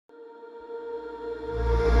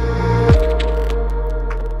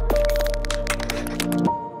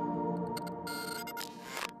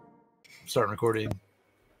Starting recording.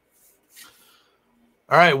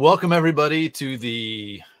 All right, welcome everybody to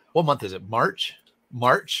the, what month is it? March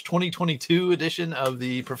 2022 edition of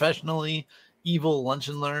the Professionally Evil Lunch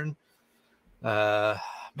and Learn.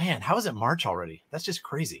 Man, how is it March already? That's just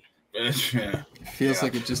crazy. It feels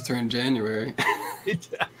like it just turned January.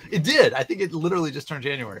 It did. I think it literally just turned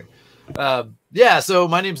January. Yeah, so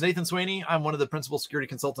my name's Nathan Sweaney. I'm one of the principal security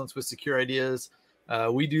consultants with Secure Ideas.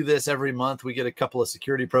 We do this every month. We get a couple of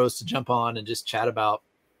security pros to jump on and just chat about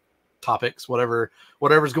topics,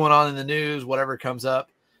 whatever's going on in the news, whatever comes up.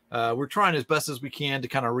 We're trying as best as we can to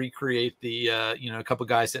kind of recreate the, a couple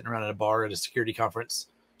guys sitting around at a bar at a security conference,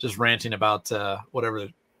 just ranting about whatever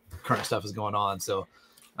the current stuff is going on. So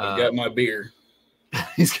I've got my beer.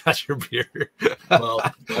 He's got your beer. Well,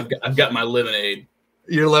 I've got my lemonade.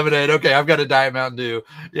 Your lemonade. Okay, I've got a Diet Mountain Dew.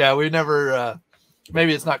 Yeah, we never.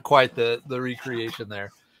 Maybe it's not quite the recreation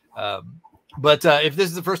there. But if this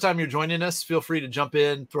is the first time you're joining us, feel free to jump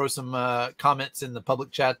in, throw some comments in the public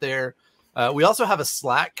chat there. We also have a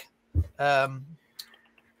Slack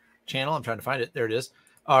channel. I'm trying to find it. There it is.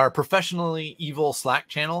 Our Professionally Evil Slack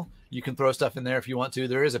channel. You can throw stuff in there if you want to.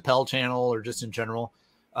 There is a PELL channel or just in general.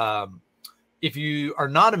 If you are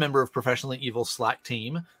not a member of Professionally Evil Slack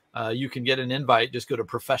team, you can get an invite. Just go to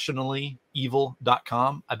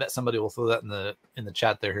professionallyevil.com. I bet somebody will throw that in the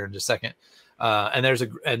chat there here in just a second.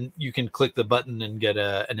 And you can click the button and get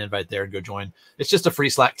an invite there and go join. It's just a free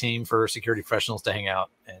Slack team for security professionals to hang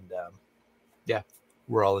out. And yeah,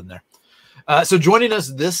 we're all in there. So joining us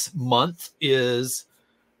this month is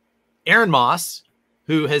Aaron Moss,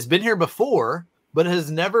 who has been here before, but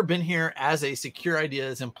has never been here as a Secure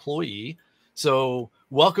Ideas employee. So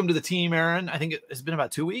welcome to the team, Aaron. I think it's been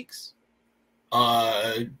about 2 weeks.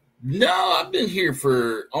 No, I've been here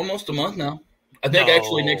for almost a month now. I think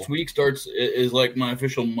actually next week is like my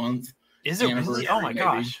official month. Is it really? Oh my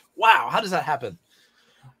gosh. Wow. How does that happen?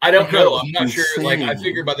 I don't know. I'm not sure. Like, I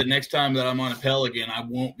figure by the next time that I'm on a PELL again, I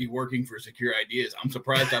won't be working for Secure Ideas. I'm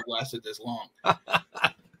surprised I've lasted this long.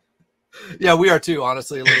 Yeah, we are too,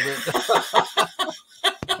 honestly, a little bit.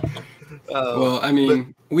 Well, I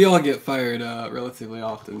mean, we all get fired relatively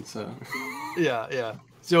often, so. Yeah.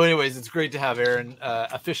 So anyways, it's great to have Aaron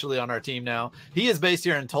officially on our team now. He is based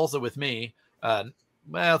here in Tulsa with me, 30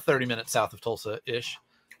 minutes south of Tulsa-ish.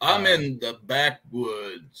 I'm in the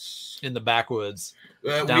backwoods.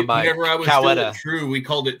 Down by whenever I was Coweta. still at True, we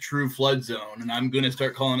called it True Flood Zone, and I'm going to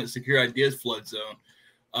start calling it Secure Ideas Flood Zone.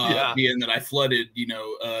 Being that I flooded,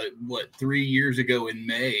 3 years ago in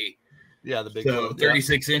May. Yeah, the big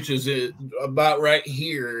 36 inches about right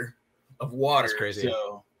here of water. That's crazy.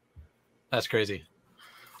 So. That's crazy.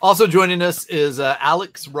 Also joining us is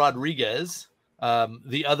Alex Rodriguez,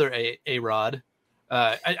 the other A-Rod.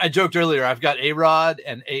 I joked earlier, I've got A-Rod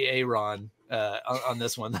and A-Ron on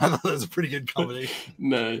this one. That was a pretty good combination.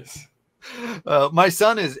 Nice. My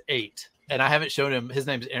son is 8. And I haven't showed him. His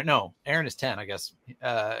name's Aaron. No, Aaron is 10, I guess.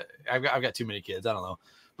 I've got too many kids. I don't know.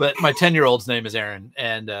 But my 10-year-old's name is Aaron.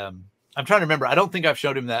 And I'm trying to remember. I don't think I've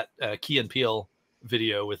showed him that Key and Peele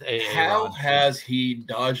video with A. How has he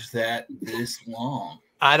dodged that this long?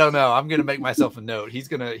 I don't know. I'm gonna make myself a note. He's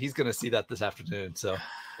gonna see that this afternoon. So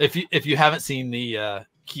if you haven't seen the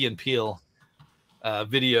Key and Peele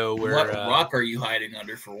video where what rock are you hiding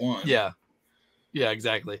under for one? Yeah,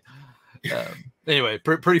 exactly. Anyway,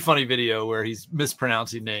 pretty funny video where he's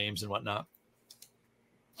mispronouncing names and whatnot.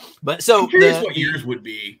 But so I'm curious what yours would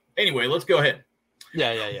be. Anyway, let's go ahead.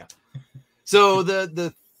 Yeah. So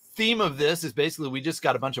the theme of this is basically we just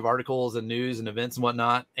got a bunch of articles and news and events and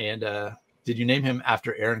whatnot. And did you name him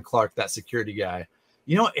after Aaron Clark, that security guy?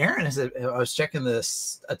 Aaron I was checking the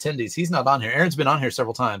attendees. He's not on here. Aaron's been on here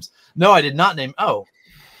several times. No, I did not name. Oh,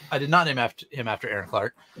 I did not name him after Aaron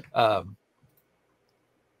Clark.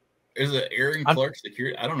 Is it Aaron Clark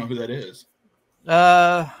Security? I don't know who that is.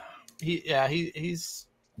 He's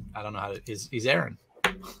I don't know how to. He's Aaron.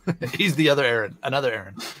 He's the other Aaron, another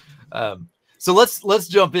Aaron. So let's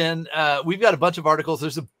jump in. We've got a bunch of articles.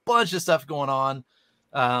 There's a bunch of stuff going on,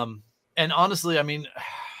 and honestly, I mean,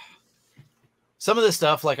 some of this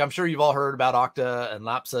stuff, like I'm sure you've all heard about Okta and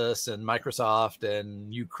Lapsus and Microsoft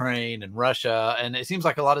and Ukraine and Russia, and it seems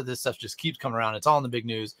like a lot of this stuff just keeps coming around. It's all in the big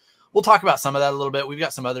news. We'll talk about some of that a little bit. We've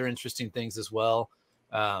got some other interesting things as well.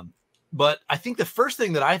 But I think the first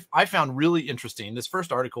thing that I found really interesting, this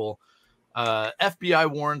first article, FBI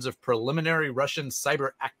warns of preliminary Russian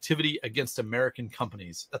cyber activity against American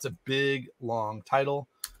companies. That's a big, long title.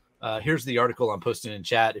 Here's the article I'm posting in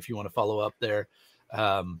chat if you want to follow up there.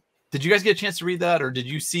 Did you guys get a chance to read that, or did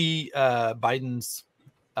you see Biden's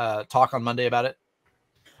talk on Monday about it?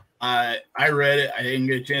 I read it. I didn't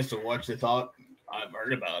get a chance to watch the talk. I've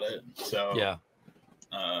heard about it. So yeah.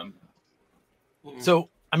 So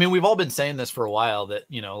I mean, we've all been saying this for a while that,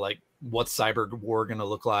 you know, like what's Cyberwar going to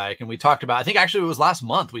look like, and we talked about, I think actually it was last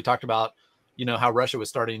month, we talked about, you know, how Russia was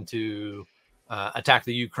starting to attack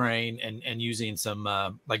the Ukraine and using some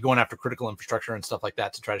like going after critical infrastructure and stuff like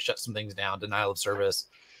that to try to shut some things down, denial of service.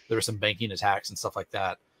 There were some banking attacks and stuff like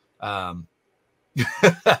that.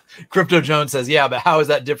 Crypto Jones says, yeah, but how is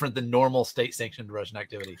that different than normal state sanctioned Russian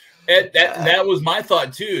activity? That was my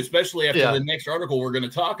thought too, especially after the next article we're going to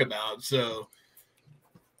talk about. So,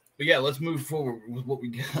 but yeah, let's move forward with what we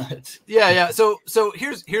got. Yeah. So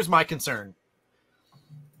here's my concern.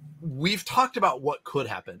 We've talked about what could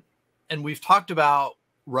happen, and we've talked about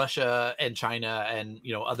Russia and China and,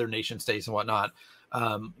 you know, other nation states and whatnot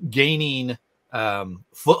gaining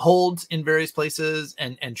footholds in various places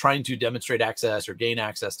and trying to demonstrate access or gain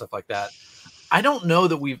access, stuff like that. I don't know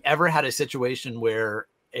that we've ever had a situation where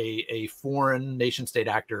a foreign nation state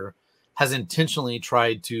actor has intentionally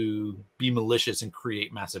tried to be malicious and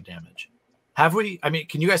create massive damage. Have we? I mean,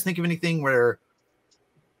 can you guys think of anything where,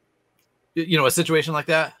 you know, a situation like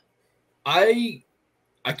that? I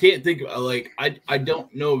can't think of, like, I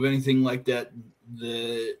don't know of anything like that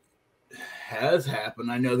that has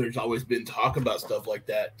happened. I know there's always been talk about stuff like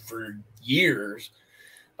that for years,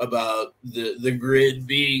 about the grid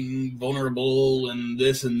being vulnerable and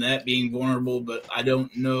this and that being vulnerable, but I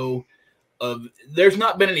don't know of, there's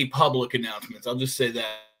not been any public announcements, I'll just say that,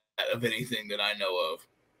 of anything that I know of.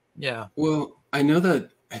 Yeah. Well, I know that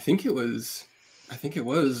I think it was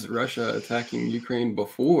Russia attacking Ukraine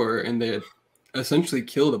before, and they had essentially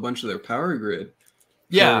killed a bunch of their power grid.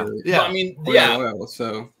 Yeah. But, I mean, yeah. While,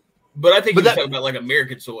 so, but I think you're talking about like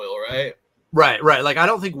American soil, right? Right. Like, I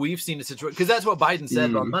don't think we've seen a situation, because that's what Biden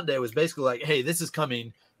said on Monday, was basically like, hey, this is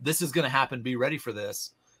coming. This is going to happen. Be ready for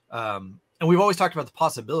this. And we've always talked about the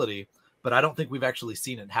possibility, but I don't think we've actually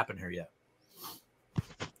seen it happen here yet.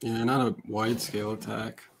 Yeah, not a wide scale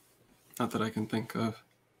attack. Not that I can think of.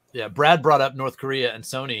 Yeah, Brad brought up North Korea and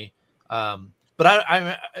Sony, but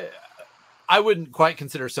I wouldn't quite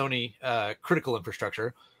consider Sony critical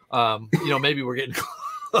infrastructure. You know, maybe we're getting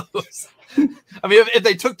close. I mean, if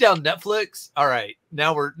they took down Netflix, all right,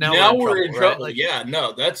 now we're in trouble. Right? Like, yeah,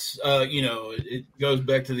 no, that's you know, it goes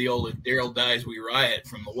back to the old Daryl Dies We Riot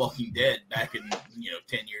from The Walking Dead back in, you know,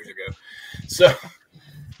 10 years ago. So.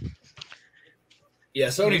 Yeah,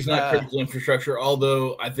 Sony's not critical infrastructure,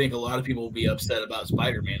 although I think a lot of people will be upset about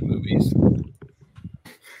Spider-Man movies.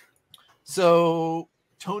 So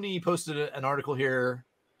Tony posted an article here.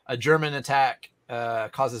 A German attack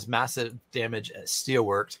causes massive damage at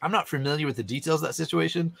steelworks. I'm not familiar with the details of that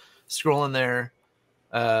situation. Scrolling there.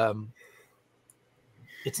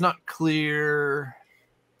 It's not clear.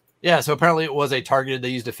 Yeah, so apparently it was a targeted. They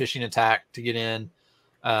used a phishing attack to get in.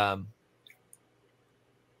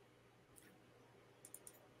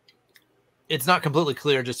 It's not completely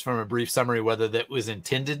clear just from a brief summary whether that was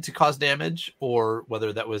intended to cause damage or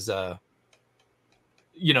whether that was,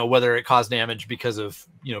 you know, whether it caused damage because of,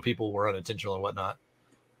 you know, people were unintentional and whatnot.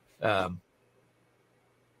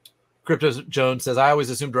 Crypto Jones says, I always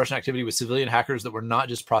assumed Russian activity was civilian hackers that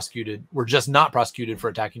were just not prosecuted for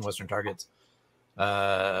attacking Western targets.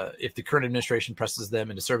 If the current administration presses them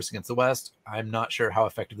into service against the West, I'm not sure how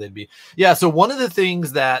effective they'd be. Yeah. So one of the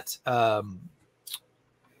things that,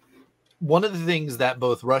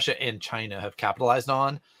 both Russia and China have capitalized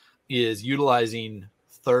on is utilizing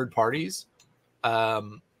third parties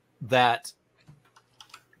that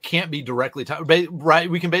can't be directly right.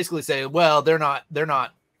 We can basically say, well, they're not,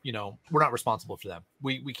 you know, we're not responsible for them.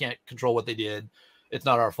 We can't control what they did. It's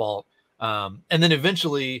not our fault. And then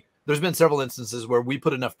eventually there's been several instances where we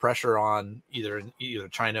put enough pressure on either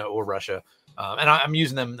China or Russia. And I'm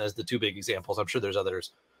using them as the two big examples. I'm sure there's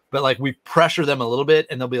others. But like we pressure them a little bit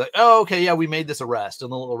and they'll be like, oh, okay, yeah, we made this arrest,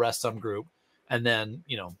 and they'll arrest some group and then,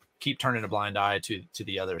 you know, keep turning a blind eye to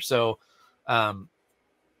the other. So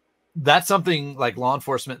that's something like law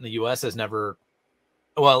enforcement in the US has never,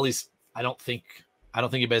 well, at least I don't think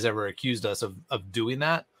anybody's ever accused us of doing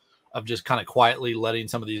that, of just kind of quietly letting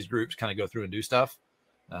some of these groups kind of go through and do stuff.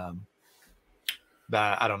 But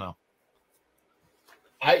I don't know.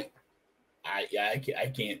 I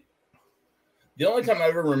can't. The only time I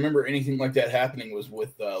ever remember anything like that happening was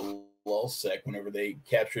with LulzSec, whenever they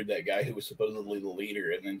captured that guy who was supposedly the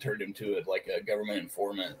leader and then turned him to a government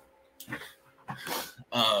informant.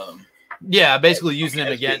 Yeah, basically using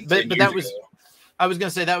him again. But that was, I was going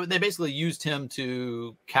to say that they basically used him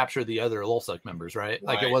to capture the other LulzSec members, right?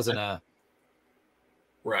 Like it wasn't a.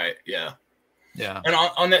 Right. Yeah. Yeah. And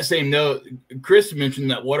on that same note, Chris mentioned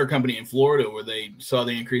that water company in Florida where they saw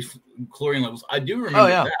the increased chlorine levels. I do remember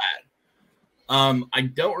that. I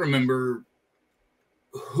don't remember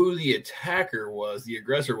who the attacker was. The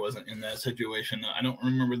aggressor wasn't in that situation. I don't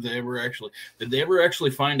remember did they ever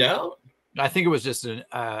actually find out? I think it was just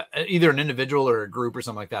either an individual or a group or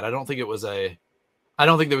something like that. I don't think there was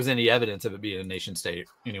any evidence of it being a nation state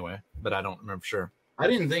anyway, but I don't remember for sure. I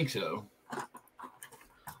didn't think so.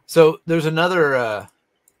 So there's another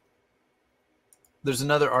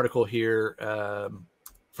article here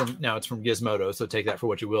it's from Gizmodo, so take that for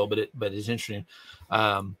what you will, but it's interesting.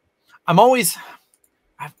 I've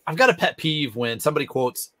got a pet peeve when somebody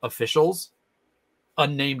quotes officials,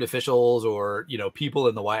 unnamed officials, or people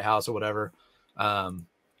in the White House or whatever.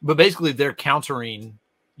 But basically they're countering,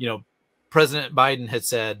 President Biden had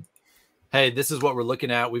said, hey, this is what we're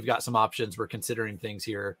looking at. We've got some options. We're considering things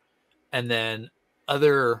here. And then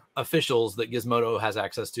other officials that Gizmodo has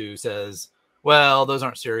access to says, well, those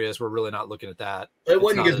aren't serious. We're really not looking at that. It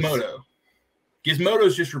wasn't Gizmodo.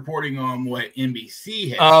 Gizmodo's just reporting on what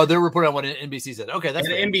NBC had. Oh, they're reporting on what NBC said. Okay, that's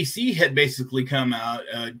and NBC had basically come out.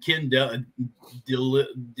 Ken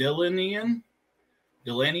Dilanian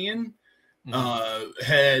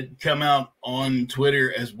had come out on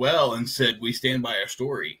Twitter as well and said, we stand by our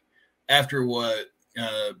story after what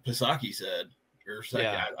Psaki said. Or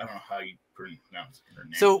I don't know how you pronounce her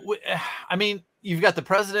name. So, I mean, you've got the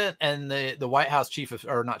president and the White House chief of,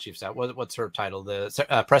 or not chief of staff, what's her title?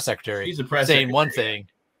 The press secretary. She's a press saying secretary. One thing.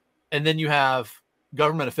 And then you have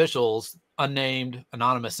government officials, unnamed,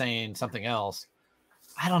 anonymous, saying something else.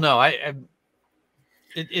 I don't know. I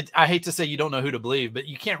hate to say you don't know who to believe, but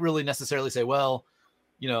you can't really necessarily say, well,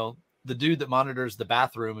 the dude that monitors the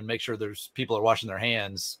bathroom and makes sure there's people are washing their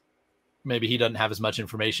hands, maybe he doesn't have as much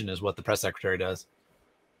information as what the press secretary does.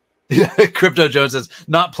 Crypto Jones says,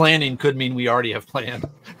 not planning could mean we already have planned.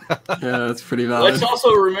 Yeah, that's pretty valid. Let's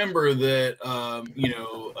also remember that,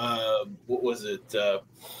 what was it?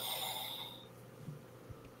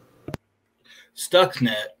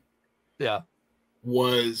 Stuxnet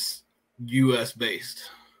was U.S. based.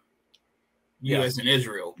 U.S. and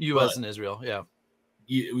Israel. U.S. and Israel, yeah.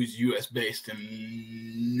 It was U.S. based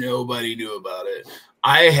and nobody knew about it.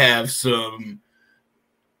 I have some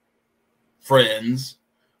friends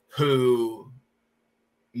who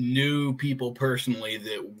knew people personally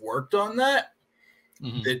that worked on that,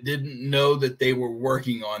 that didn't know that they were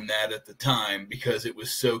working on that at the time because it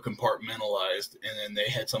was so compartmentalized, and then they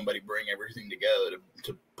had somebody bring everything together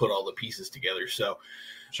to put all the pieces together. So,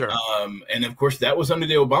 sure. And of course, that was under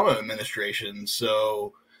the Obama administration.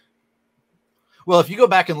 So, well, if you go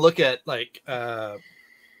back and look at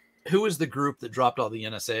who was the group that dropped all the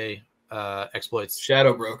NSA exploits?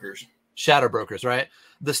 Shadow brokers, right?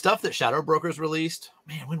 The stuff that Shadow Brokers released,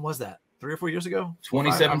 man, when was that? 3 or 4 years ago?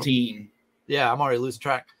 2017. I'm already losing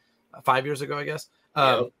track. 5 years ago, I guess.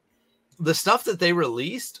 The stuff that they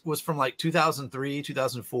released was from 2003,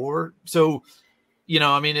 2004. So,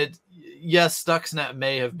 yes, Stuxnet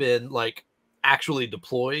may have been actually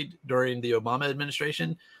deployed during the Obama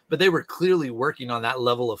administration, but they were clearly working on that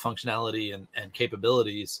level of functionality and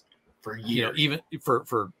capabilities for years, even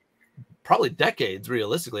for probably decades.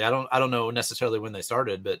 Realistically, I don't know necessarily when they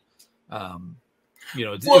started, but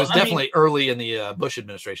it was definitely early in the Bush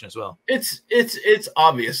administration as well. It's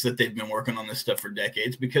obvious that they've been working on this stuff for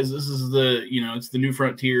decades, because this is it's the new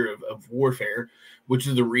frontier of warfare, which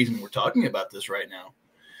is the reason we're talking about this right now.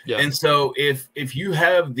 Yeah. And so if you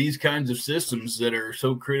have these kinds of systems that are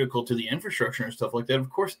so critical to the infrastructure and stuff like that, of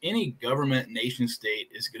course, any government, nation state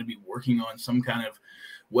is going to be working on some kind of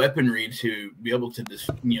weaponry to be able to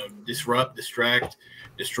disrupt, distract,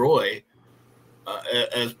 destroy,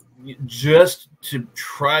 as just to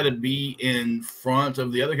try to be in front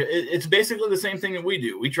of the other. It's basically the same thing that we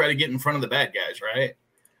do. We try to get in front of the bad guys, right?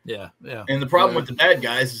 Yeah. And the problem with the bad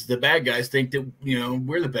guys is the bad guys think that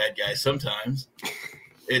we're the bad guys sometimes.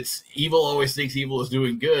 It's evil always thinks evil is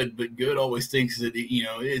doing good, but good always thinks that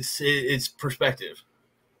it's perspective.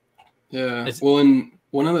 Yeah. Well, and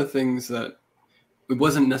one of the things that it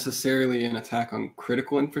wasn't necessarily an attack on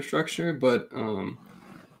critical infrastructure, but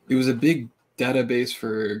it was a big database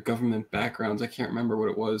for government backgrounds. I can't remember what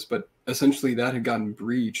it was, but essentially that had gotten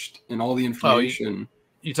breached, and all the information.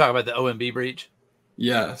 You talk about the OMB breach?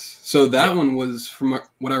 Yes. So that one was, from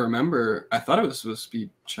what I remember, I thought it was supposed to be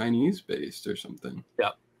Chinese based or something.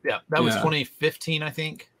 Yeah. That was 2015, I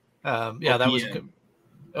think. OPM. That was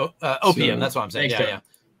OPM. That's what I'm saying.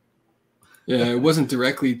 Yeah, it wasn't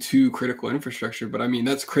directly to critical infrastructure, but I mean,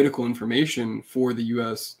 that's critical information for the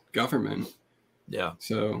U.S. government. Yeah.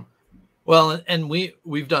 So, well, and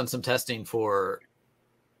we've done some testing for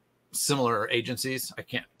similar agencies. I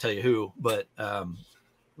can't tell you who, but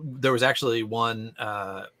there was actually one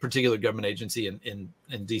particular government agency in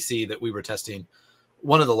DC that we were testing,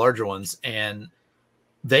 one of the larger ones, and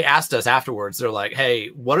they asked us afterwards. They're like, "Hey,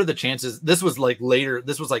 what are the chances?" This was like later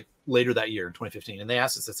that year in 2015, and they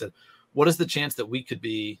asked us. They said, "What is the chance that we could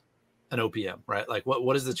be an OPM, right? Like,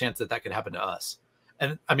 what is the chance that that could happen to us?"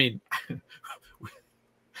 And I mean,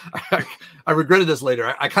 I regretted this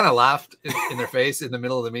later. I kind of laughed in their face in the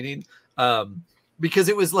middle of the meeting because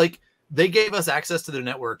it was like they gave us access to their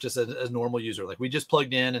network just as a normal user. Like we just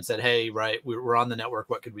plugged in and said, "Hey, right, we're on the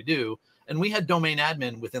network. What could we do?" And we had domain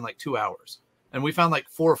admin within like 2 hours. And we found like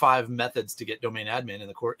 4 or 5 methods to get domain admin in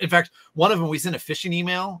the court. In fact, one of them, we sent a phishing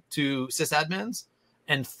email to sysadmins,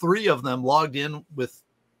 and 3 of them logged in with,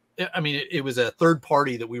 I mean, it was a third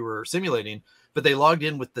party that we were simulating, but they logged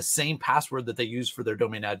in with the same password that they used for their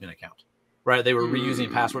domain admin account, right? They were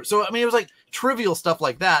reusing passwords. So, I mean, it was like trivial stuff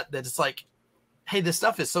like that, that it's like, hey, this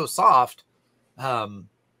stuff is so soft.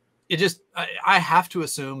 It just, I have to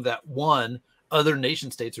assume that other nation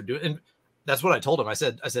states are doing, and that's what I told him. I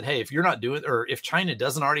said, hey, if you're not doing, or if China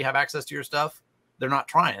doesn't already have access to your stuff, they're not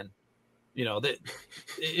trying. You know, that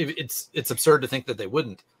it's absurd to think that they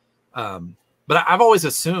wouldn't. But I've always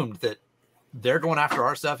assumed that they're going after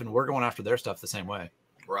our stuff and we're going after their stuff the same way.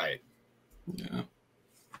 Right. Yeah.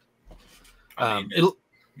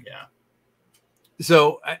 Yeah.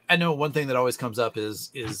 So I know one thing that always comes up is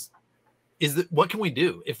that what can we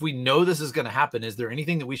do if we know this is going to happen? Is there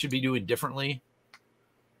anything that we should be doing differently?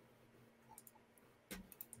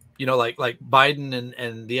 You know, like Biden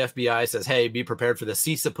and the FBI says, hey, be prepared for this.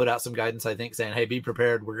 CISA put out some guidance, I think, saying, hey, be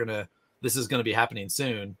prepared. This is going to be happening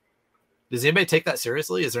soon. Does anybody take that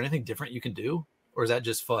seriously? Is there anything different you can do? Or is that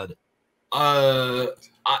just FUD?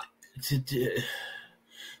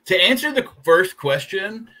 To answer the first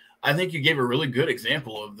question, I think you gave a really good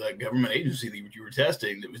example of the government agency that you were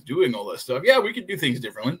testing that was doing all that stuff. Yeah, we could do things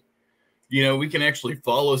differently. You know, we can actually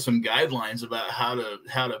follow some guidelines about how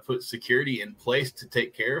to put security in place to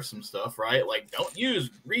take care of some stuff, right? Like, don't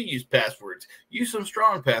reuse passwords. Use some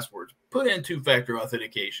strong passwords. Put in 2-factor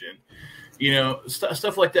authentication. You know,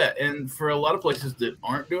 stuff like that. And for a lot of places that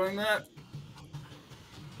aren't doing that,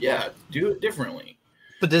 yeah, do it differently.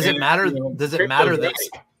 But does it matter? Does it matter that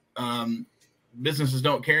businesses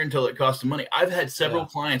don't care until it costs them money? I've had several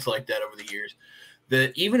clients like that over the years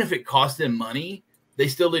that even if it cost them money, they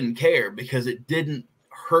still didn't care because it didn't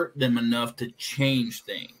hurt them enough to change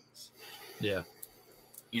things. Yeah.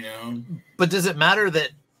 You know? But does it matter that,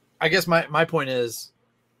 I guess my point is,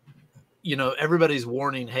 you know, everybody's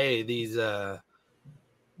warning, hey, these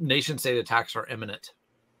nation state attacks are imminent.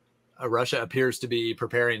 Russia appears to be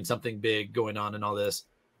preparing something big going on and all this.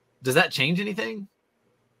 Does that change anything?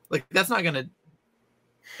 Like, that's not going to,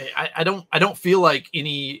 I don't feel like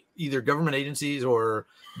any either government agencies or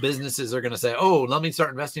businesses are going to say, oh, let me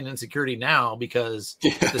start investing in security now because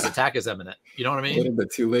this attack is imminent. You know what I mean? A little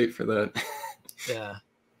bit too late for that. Yeah.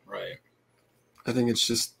 Right. I think it's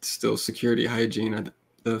just still security hygiene,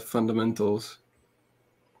 the fundamentals.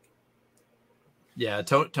 Yeah.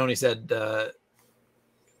 Tony said,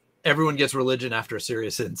 everyone gets religion after a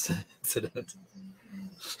serious incident.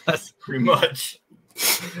 That's pretty much.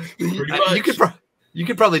 You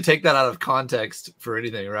could probably take that out of context for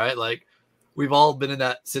anything, right? Like, we've all been in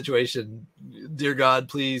that situation. Dear God,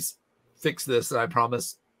 please fix this. And I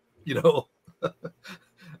promise, you know,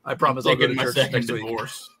 I promise I'll go to church next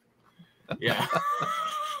divorce week. Yeah.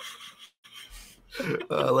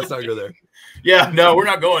 Let's not go there. Yeah, no, we're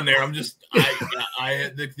not going there. I'm just,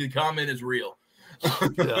 the comment is real.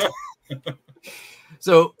 Yeah.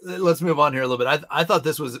 So let's move on here a little bit. I thought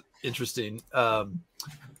this was interesting.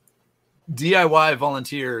 DIY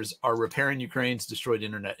volunteers are repairing Ukraine's destroyed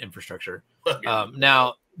internet infrastructure.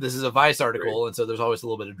 Now, this is a Vice article, and so there's always a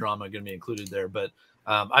little bit of drama going to be included there. But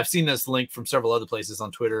I've seen this link from several other places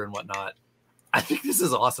on Twitter and whatnot. I think this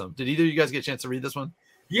is awesome. Did either of you guys get a chance to read this one?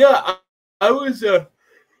 Yeah, I was.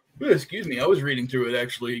 Excuse me. I was reading through it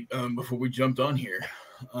actually before we jumped on here.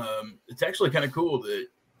 It's actually kind of cool that.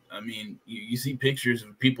 I mean, you see pictures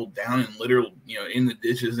of people down in literal, you know, in the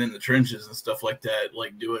ditches, in the trenches and stuff like that,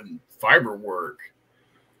 like doing fiber work.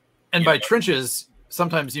 And by trenches,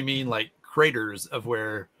 sometimes you mean like craters of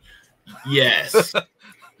where. Yes.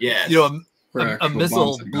 Yes. You know, a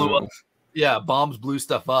missile blew up. Yeah, bombs blew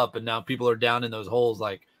stuff up, and now people are down in those holes,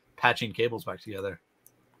 like patching cables back together.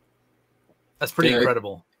 That's pretty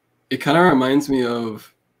incredible. It kind of reminds me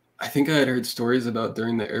of, I think I had heard stories about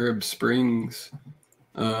during the Arab Springs.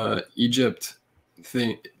 Egypt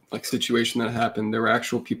thing, like situation that happened. There were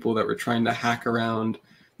actual people that were trying to hack around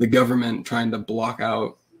the government, trying to block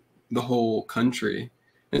out the whole country.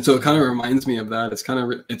 And so it kind of reminds me of that.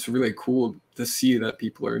 It's really cool to see that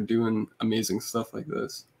people are doing amazing stuff like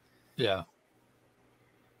this. Yeah.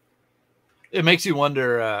 It makes you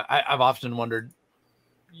wonder. I've often wondered,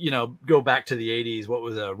 go back to the 80s. What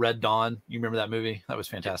was Red Dawn? You remember that movie? That was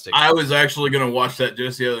fantastic. I was actually going to watch that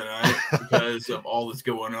just the other night because of all that's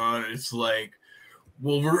going on. It's like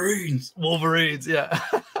Wolverines. Yeah.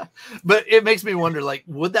 But it makes me wonder, like,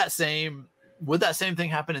 would that same thing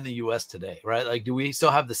happen in the US today? Right. Like, do we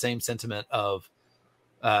still have the same sentiment of,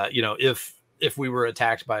 if we were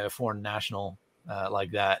attacked by a foreign national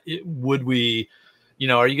like that, would we,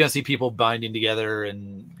 are you going to see people binding together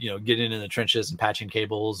and, getting in the trenches and patching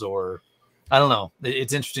cables? Or I don't know.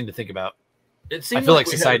 It's interesting to think about. I feel like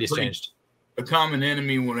society's changed. A common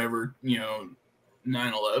enemy whenever,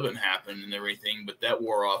 9/11 happened and everything, but that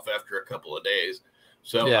wore off after a couple of days.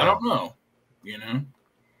 So I don't know,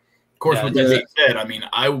 Of course, with that being said, I mean,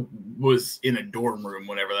 I was in a dorm room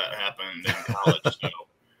whenever that happened in college. So,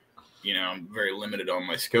 I'm very limited on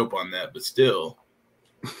my scope on that, but still.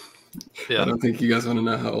 Yeah. I don't think you guys want to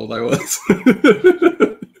know how old I was.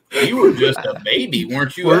 You were just a baby,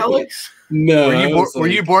 weren't you, Alex? No. Were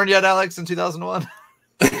you born yet, Alex, in 2001?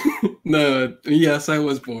 No. Yes, I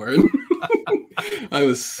was born. I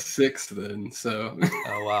was 6 then. So.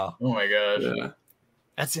 Oh wow. Oh my gosh. Yeah.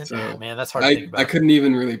 That's it, man. That's hard to think about. I couldn't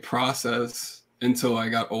even really process until I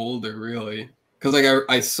got older, really, because like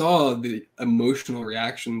I saw the emotional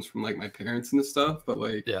reactions from like my parents and stuff, but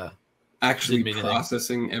like actually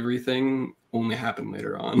processing everything only happened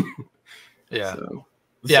later on. Yeah. So.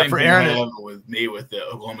 For Aaron, with me with the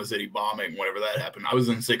Oklahoma City bombing, whenever that happened, I was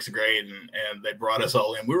in 6th grade and they brought us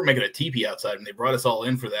all in. We were making a teepee outside and they brought us all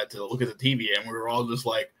in for that to look at the TV, and we were all just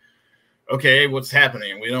like, okay, what's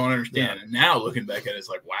happening? We don't understand. Yeah. And now looking back at it, it's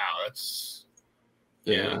like, wow, that's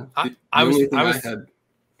sorry.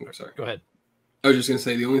 Go ahead. I was just gonna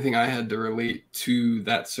say the only thing I had to relate to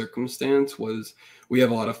that circumstance was we have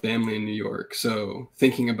a lot of family in New York. So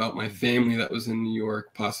thinking about my family that was in New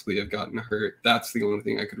York possibly have gotten hurt, that's the only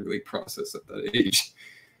thing I could really process at that age.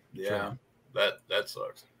 Yeah, that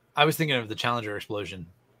sucks. I was thinking of the Challenger explosion.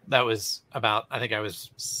 That was about, I think I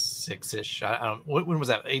was 6-ish. I don't. When was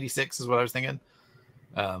that? 86 is what I was thinking.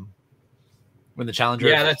 When the Challenger.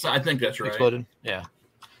 Yeah, I think that's right. Exploded. Yeah,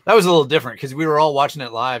 that was a little different because we were all watching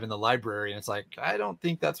it live in the library, and it's like I don't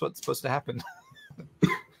think that's what's supposed to happen.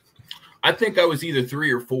 I think I was either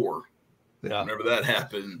 3 or 4. Yeah, whenever that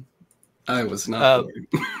happened. I was not.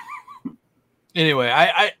 Anyway,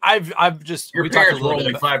 I've just your parents were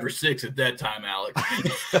only 5 or 6 at that time, Alex.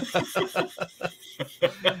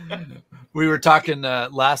 We were talking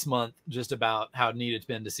last month just about how neat it's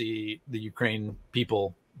been to see the Ukraine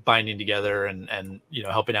people binding together and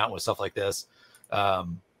helping out with stuff like this.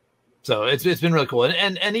 So it's been really cool,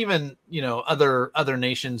 and even other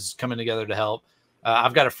nations coming together to help.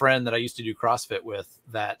 I've got a friend that I used to do CrossFit with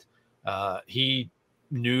that he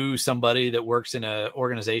knew somebody that works in a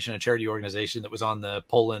charity organization that was on the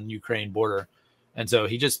Poland-Ukraine border. And so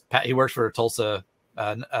he works for Tulsa,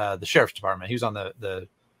 the sheriff's department. He was on the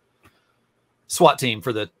SWAT team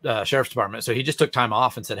for the sheriff's department. So he just took time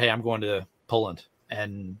off and said, hey, I'm going to Poland.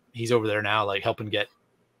 And he's over there now, like helping get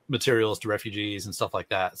materials to refugees and stuff like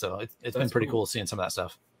that. So it's been pretty cool seeing some of that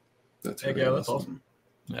stuff. That's awesome.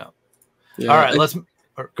 Yeah. All right.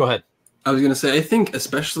 Go ahead. I was going to say, I think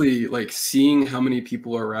especially like seeing how many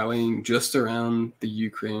people are rallying just around the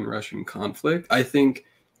Ukraine-Russian conflict, I think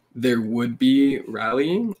there would be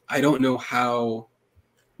rallying. I don't know how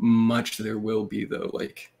much there will be, though,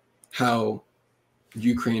 like how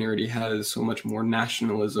Ukraine already has so much more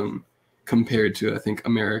nationalism compared to, I think,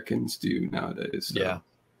 Americans do nowadays. So. Yeah.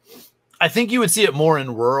 I think you would see it more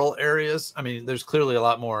in rural areas. I mean, there's clearly a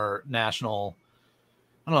lot more national,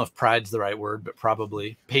 I don't know if pride's the right word, but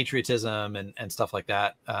probably patriotism and stuff like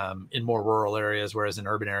that in more rural areas, whereas in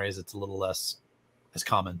urban areas, it's a little less as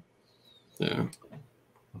common. Yeah.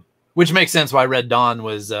 Which makes sense why Red Dawn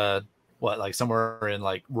was like somewhere in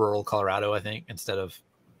like rural Colorado, I think, instead of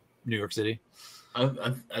New York City.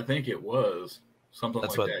 I think it was something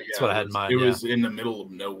like that. Yeah, that's what I had in mind. It was in the middle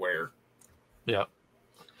of nowhere. Yeah.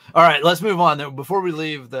 All right, let's move on. Before we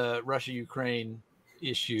leave the Russia-Ukraine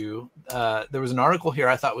issue, there was an article here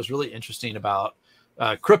I thought was really interesting about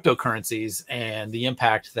cryptocurrencies and the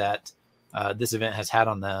impact that this event has had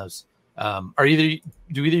on those. Do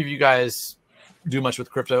either of you guys do much with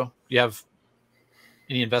crypto? Do you have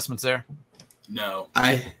any investments there? No.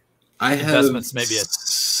 I investments, have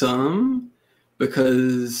some,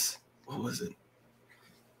 because what was it?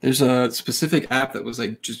 There's a specific app that was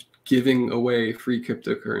like just giving away free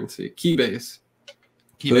cryptocurrency. Keybase.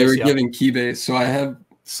 So they were giving Keybase. So I have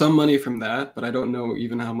some money from that, but I don't know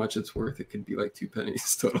even how much it's worth. It could be like 2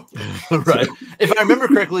 pennies total. Right. If I remember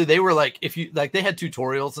correctly, they were like, if you like, they had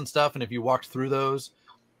tutorials and stuff, and if you walked through those,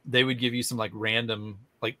 they would give you some like random,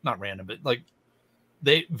 like not random, but like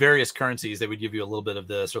various currencies. They would give you a little bit of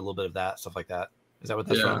this or a little bit of that, stuff like that. Is that what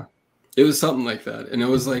that's from? It was something like that, and it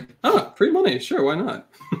was like, free money, sure, why not?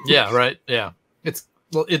 Yeah, right. Yeah, it's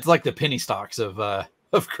like the penny stocks of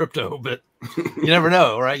crypto, but you never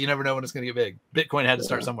know, right? You never know when it's going to get big. Bitcoin had to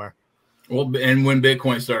start somewhere. Well, and when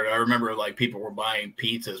Bitcoin started, I remember like people were buying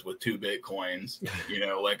pizzas with 2 Bitcoins,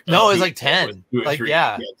 like no, it was like 10, like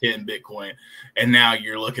 10 Bitcoin, and now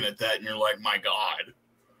you're looking at that and you're like, my God.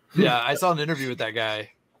 Yeah, I saw an interview with that guy.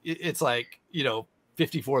 It's like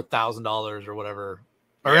 $54,000 or whatever.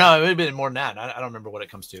 Or no, it would have been more than that. I don't remember what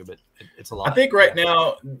it comes to, but it's a lot. I think right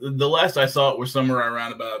now, the last I saw it was somewhere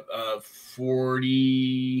around about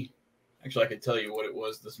 40. Actually, I could tell you what it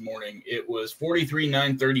was this morning. It was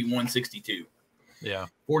 43,931.62. Yeah,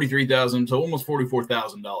 43,000, so almost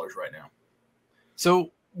 $44,000 right now.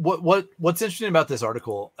 So what's interesting about this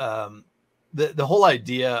article? The whole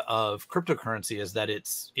idea of cryptocurrency is that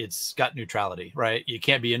it's got neutrality, right? You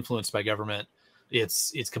can't be influenced by government.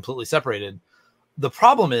 It's completely separated. The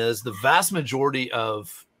problem is the vast majority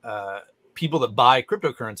of people that buy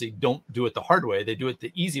cryptocurrency don't do it the hard way. They do it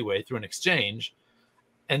the easy way through an exchange.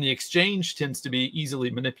 And the exchange tends to be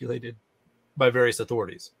easily manipulated by various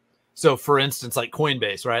authorities. So for instance, like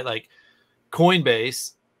Coinbase, right? Like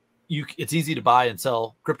Coinbase, it's easy to buy and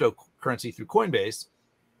sell cryptocurrency through Coinbase,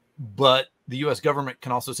 but the US government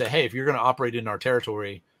can also say, hey, if you're going to operate in our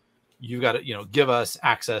territory, you've got to, give us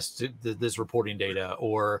access to this reporting data,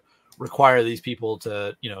 or require these people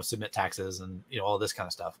to, submit taxes and, all this kind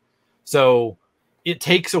of stuff. So it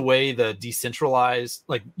takes away the decentralized,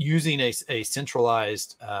 like using a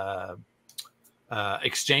centralized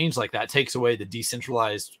exchange like that takes away the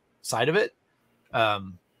decentralized side of it.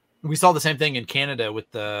 We saw the same thing in Canada with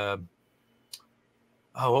the,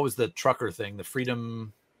 what was the trucker thing? The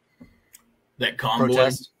freedom, that convoy.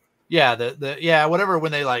 Protest. Yeah, whatever.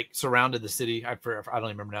 When they like surrounded the city, I don't even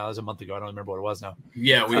remember now. It was a month ago. I don't remember what it was now.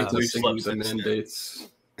 Yeah, we slept the mandates.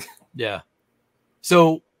 Yeah,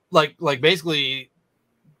 so like basically,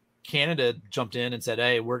 Canada jumped in and said,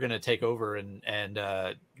 "Hey, we're going to take over," and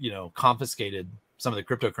confiscated some of the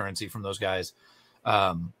cryptocurrency from those guys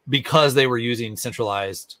because they were using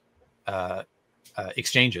centralized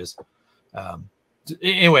exchanges.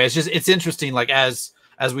 Anyway, it's interesting. Like as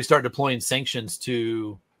we start deploying sanctions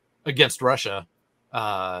against Russia,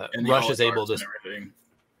 Russia's able to,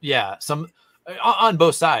 some on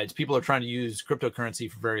both sides, people are trying to use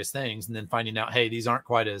cryptocurrency for various things, and then finding out, hey, these aren't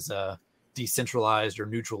quite as decentralized or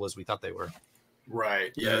neutral as we thought they were.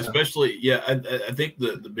 Right. Yeah. Especially. Yeah. I think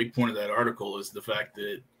the big point of that article is the fact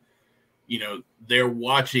that, they're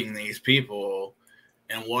watching these people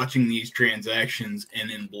and watching these transactions and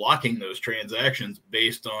then blocking those transactions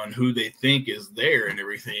based on who they think is there and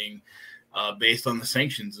everything, based on the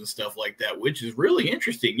sanctions and stuff like that, which is really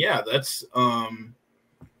interesting. Yeah. That's,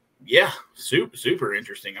 super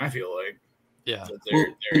interesting. I feel like, that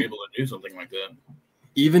they're able to do something like that.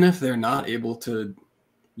 Even if they're not able to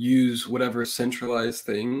use whatever centralized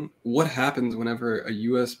thing, what happens whenever a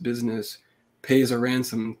U.S. business pays a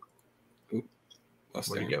ransom?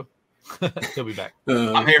 Where'd he go? He'll be back.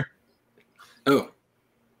 I'm here. Oh.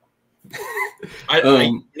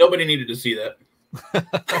 Nobody needed to see that.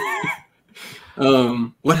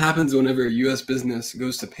 What happens whenever a U.S. business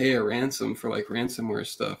goes to pay a ransom for like ransomware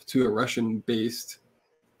stuff to a Russian-based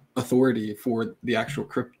authority for the actual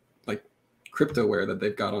cryptoware that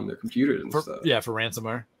they've got on their computers and stuff? Yeah, for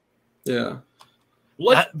ransomware. Yeah.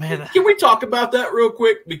 Can we talk about that real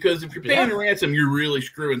quick? Because if you're paying a ransom, you're really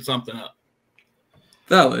screwing something up.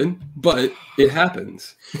 Valid, but it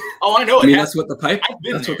happens. Oh, I know. That's what the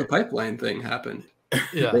pipeline thing happened.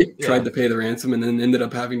 Yeah, they tried to pay the ransom and then ended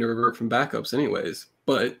up having to revert from backups anyways,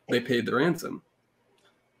 but they paid the ransom.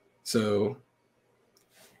 So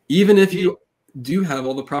even if you do have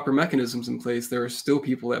all the proper mechanisms in place, there are still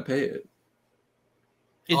people that pay it.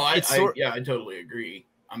 I totally agree.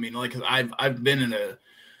 I mean, like, I've been in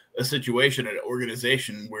a situation at an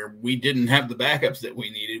organization where we didn't have the backups that we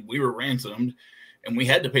needed. We were ransomed, and we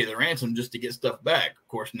had to pay the ransom just to get stuff back. Of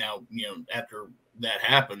course, now, after that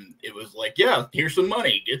happened, it was like, yeah, here's some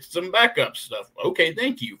money, get some backup stuff. Okay,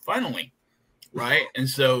 thank you. Finally. Right. And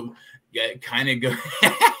so, yeah, it kind of goes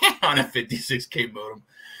on a 56K modem.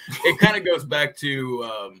 It kind of goes back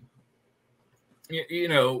to,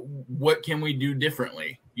 what can we do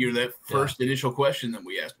differently? That first initial question that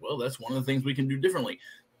we asked. Well, that's one of the things we can do differently.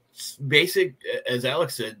 Basic, as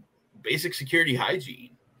Alex said, basic security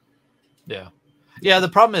hygiene. Yeah. Yeah, the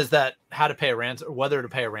problem is that how to pay a ransom, whether to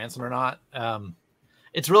pay a ransom or not.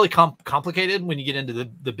 It's really complicated when you get into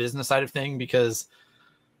the business side of thing, because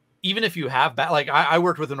even if you have like I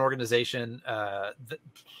worked with an organization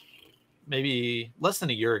maybe less than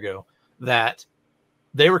a year ago that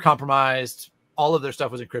they were compromised. All of their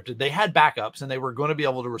stuff was encrypted. They had backups and they were going to be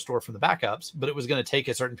able to restore from the backups, but it was going to take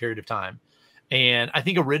a certain period of time. And I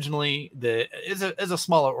think originally is a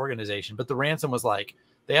smaller organization, but the ransom was like,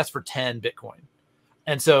 they asked for 10 Bitcoin.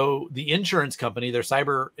 And so the insurance company, their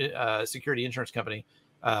cyber security insurance company,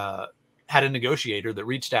 had a negotiator that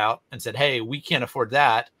reached out and said, hey, we can't afford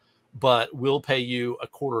that, but we'll pay you a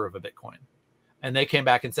quarter of a Bitcoin. And they came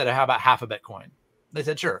back and said, how about half a Bitcoin? They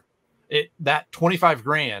said, sure. That 25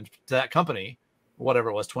 grand to that company, whatever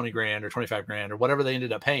it was, 20 grand or 25 grand or whatever they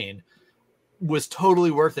ended up paying, was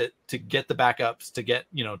totally worth it to get the backups, to get,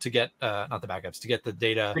 not the backups, to get the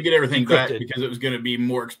data, to get everything encrypted. back, because it was going to be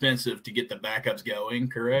more expensive to get the backups going.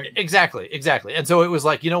 Correct. Exactly. And so it was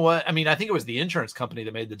like, you know what? I mean, I think it was the insurance company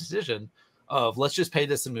that made the decision of, let's just pay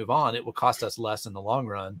this and move on. It will cost us less in the long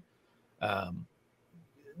run.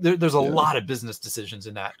 There's a lot of business decisions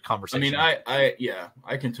in that conversation. I mean,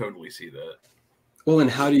 I can totally see that. Well,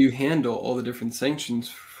 and how do you handle all the different sanctions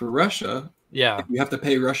for Russia? Yeah, if you have to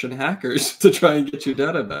pay Russian hackers to try and get your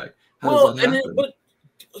data back. But can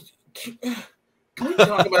we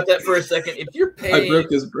talk about that for a second? If you're paying, I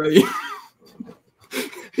broke his brain.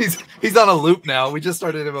 he's on a loop now. We just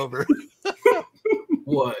started him over.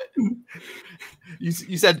 What?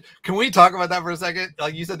 You said, can we talk about that for a second?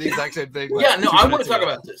 Like, you said the exact same thing. Yeah, no, I want to talk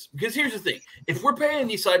about this, because here's the thing. If we're paying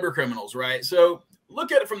these cyber criminals, right? So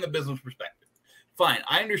look at it from the business perspective. Fine.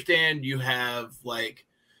 I understand you have like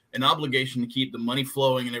an obligation to keep the money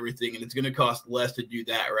flowing and everything, and it's going to cost less to do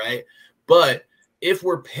that, right? But if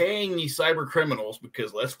we're paying these cyber criminals,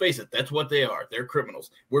 because let's face it, that's what they are. They're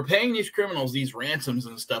criminals. We're paying these criminals these ransoms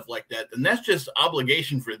and stuff like that, and that's just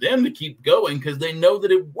obligation for them to keep going because they know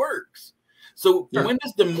that it works. So when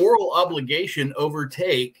does the moral obligation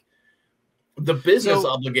overtake the business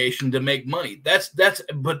obligation to make money?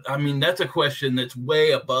 But I mean, that's a question that's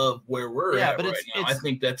way above where we're at right now. I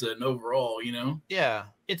think that's an overall, Yeah,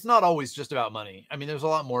 it's not always just about money. I mean, there's a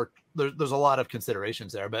lot more. There's a lot of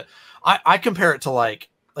considerations there, but I compare it to like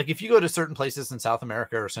if you go to certain places in South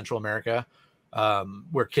America or Central America,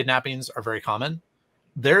 where kidnappings are very common,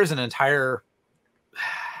 there's an entire,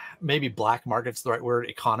 maybe black market's the right word,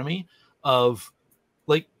 economy of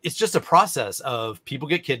like, it's just a process of people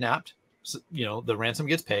get kidnapped. So, the ransom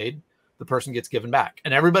gets paid, the person gets given back,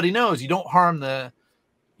 and everybody knows you don't harm the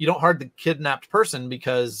kidnapped person,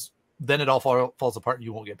 because then it all falls apart and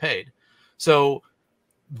you won't get paid. So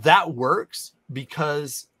that works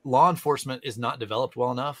because law enforcement is not developed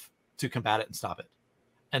well enough to combat it and stop it.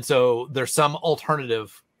 And so there's some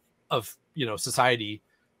alternative of, society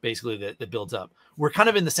basically that builds up. We're kind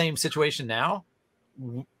of in the same situation now.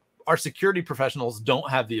 Our security professionals don't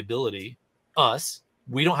have the ability,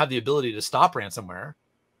 we don't have the ability to stop ransomware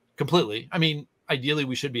completely. I mean, ideally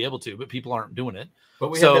we should be able to, but people aren't doing it.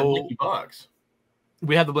 But we have that blinky box.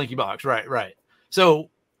 We have the blinky box. Right. So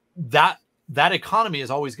that economy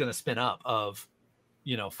is always going to spin up of,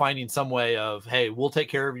 finding some way of, hey, we'll take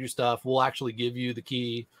care of your stuff. We'll actually give you the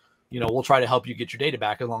key. We'll try to help you get your data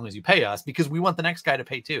back as long as you pay us, because we want the next guy to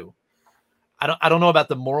pay too. I don't know about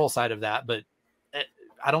the moral side of that, but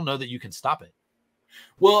I don't know that you can stop it.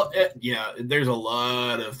 Well, yeah, there's a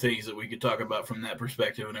lot of things that we could talk about from that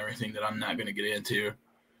perspective and everything that I'm not going to get into.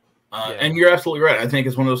 And you're absolutely right. I think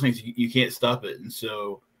it's one of those things you can't stop it. And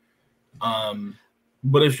so,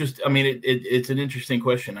 but it's just, I mean, it's an interesting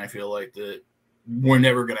question. I feel like that we're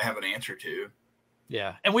never going to have an answer to.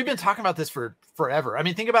 Yeah. And we've been talking about this for forever. I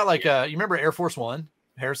mean, think about like, you remember Air Force One,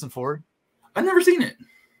 Harrison Ford? I've never seen it.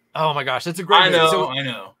 Oh my gosh. That's a great movie. I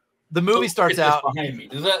know. The movie starts out behind me.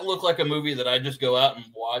 Does that look like a movie that I just go out and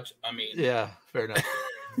watch? I mean, yeah, fair enough.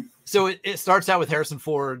 So it starts out with Harrison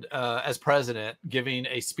Ford as president giving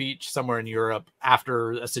a speech somewhere in Europe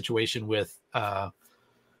after a situation with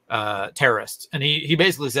terrorists. And he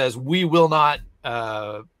basically says, we will not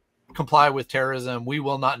comply with terrorism. We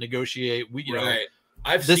will not negotiate.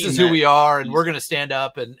 This is who we are, and we're going to stand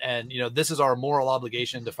up and this is our moral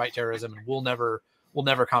obligation to fight terrorism, and we'll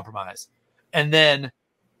never compromise. And then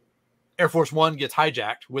Air Force One gets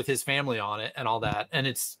hijacked with his family on it and all that. And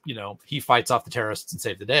it's, he fights off the terrorists and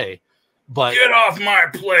save the day, but get off my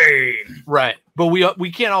plane. Right. But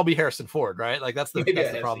we can't all be Harrison Ford, right? Like that's the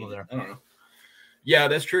problem there. I don't know. Yeah,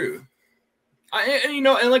 that's true. And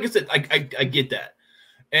like I said, I get that.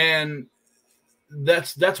 And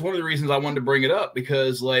that's one of the reasons I wanted to bring it up,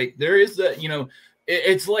 because like there is that,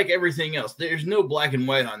 it's like everything else. There's no black and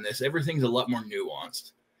white on this. Everything's a lot more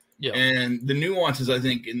nuanced. Yeah. And the nuances, I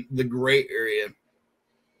think, in the gray area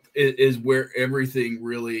is where everything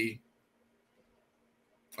really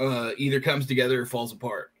either comes together or falls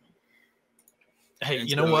apart. Hey, and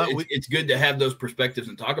you know what? It's good to have those perspectives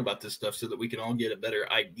and talk about this stuff so that we can all get a better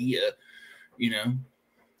idea, you know?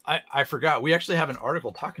 I forgot. We actually have an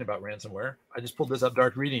article talking about ransomware. I just pulled this up,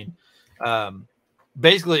 Dark Reading.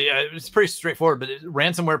 Basically, it's pretty straightforward, but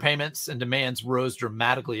ransomware payments and demands rose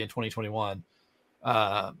dramatically in 2021.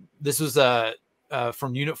 This was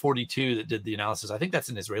from Unit 42 that did the analysis. I think that's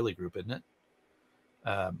an Israeli group, isn't it?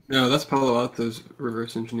 No, that's Palo Alto's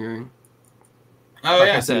reverse engineering. Oh,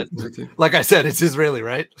 like yeah. Like I said, it's Israeli,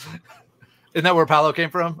 right? Isn't that where Palo came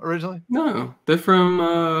from originally? No, they're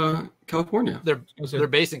from California. They're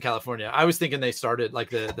based in California. I was thinking they started,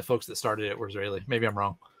 like the folks that started it were Israeli. Maybe I'm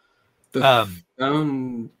wrong. I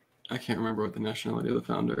can't remember what the nationality of the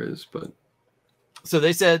founder is, but so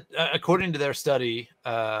they said, according to their study,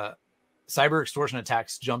 cyber extortion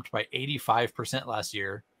attacks jumped by 85% last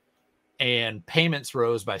year, and payments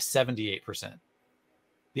rose by 78%.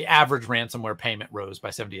 The average ransomware payment rose by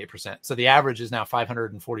 78%. So the average is now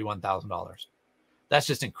 $541,000. That's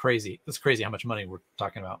just crazy. That's crazy how much money we're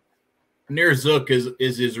talking about. Nir Zook is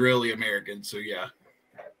Israeli American, so yeah.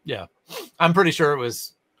 Yeah. I'm pretty sure it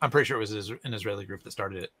was an Israeli group that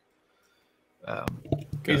started it.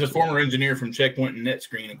 He's a former engineer from Checkpoint and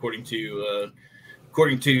NetScreen, according to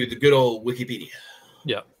the good old Wikipedia.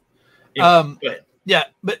 Yeah. Go ahead. Yeah,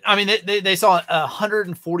 but I mean, they saw a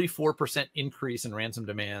 144% increase in ransom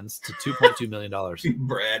demands to $2.2 million.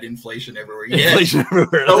 Brad, inflation everywhere. Yeah. Inflation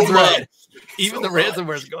everywhere. So That's much. right. Even the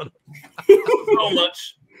ransomware is going up. So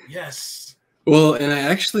much. Yes. Well, and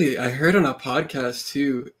I heard on a podcast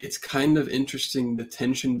too, it's kind of interesting the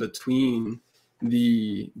tension between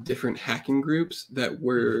the different hacking groups that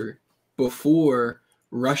were before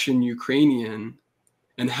Russian, Ukrainian,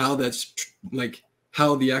 and how that's like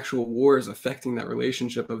how the actual war is affecting that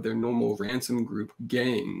relationship of their normal ransom group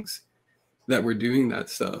gangs that were doing that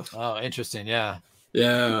stuff. Oh, interesting. Yeah.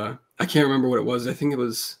 Yeah. I can't remember what it was. I think it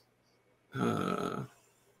was a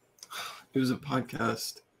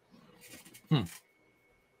podcast. What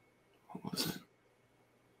was it?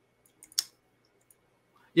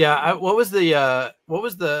 Yeah. What was the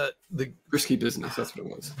Risky Business? That's what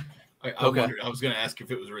it was. I wondered. I was going to ask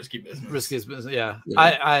if it was Risky Business. Risky Business. Yeah.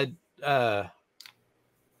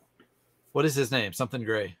 What is his name? Something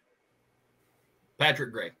Gray.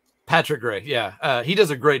 Patrick Gray. Patrick Gray. Yeah. He does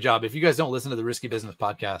a great job. If you guys don't listen to the Risky Business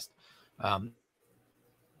podcast,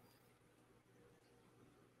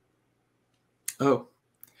 oh,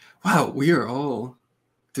 wow. We are all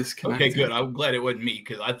disconnected. Okay, good. I'm glad it wasn't me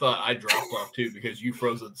because I thought I dropped off too because you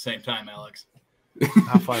froze at the same time, Alex.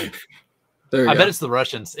 How funny. I bet it's the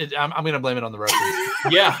Russians. I'm going to blame it on the Russians.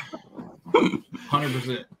 Yeah.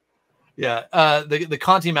 100%. Yeah. The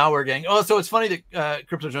Conti malware gang. Oh, so it's funny that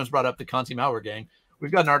Crypto Jones brought up the Conti malware gang.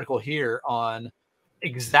 We've got an article here on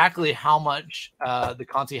exactly how much the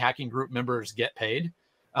Conti hacking group members get paid.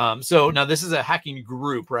 So now this is a hacking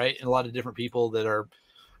group, right? And a lot of different people that are,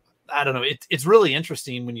 I don't know. It's really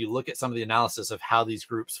interesting when you look at some of the analysis of how these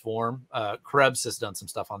groups form. Krebs has done some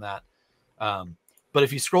stuff on that. But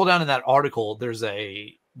if you scroll down in that article,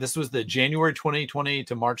 this was the January 2020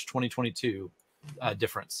 to March 2022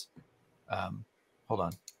 difference. Hold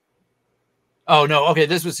on. Oh no. Okay.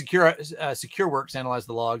 This was SecureWorks analyzed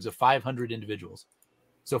the logs of 500 individuals.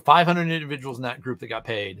 So 500 individuals in that group that got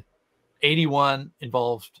paid, 81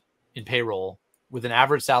 involved in payroll with an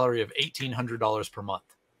average salary of $1,800 per month.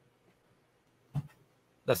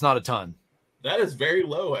 That's not a ton. That is very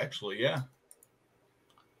low, actually. Yeah.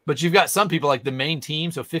 But you've got some people like the main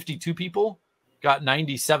team. So 52 people got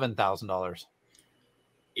 $97,000.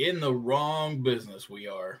 In the wrong business we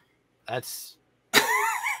are. That's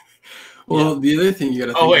well, the other thing you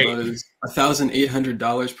got to think about is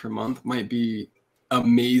 $1,800 per month might be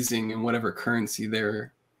amazing in whatever currency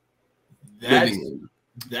they're living in.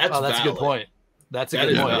 That's a good point. That's a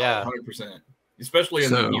good point. Yeah, 100%. Especially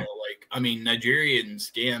in Nigerian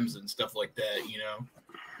scams and stuff like that.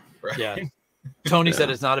 Right? Yeah. Tony said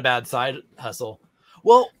it's not a bad side hustle.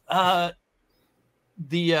 Well,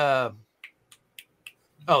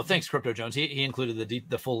 thanks, Crypto Jones. He included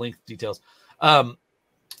the full length details.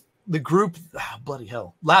 The group, bloody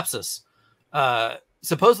hell, Lapsus.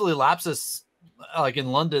 Supposedly Lapsus, like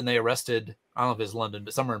in London, they arrested, I don't know if it's London,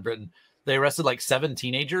 but somewhere in Britain, they arrested like 7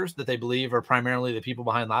 teenagers that they believe are primarily the people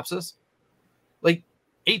behind Lapsus. Like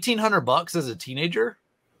 $1,800 as a teenager,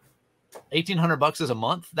 $1,800 as a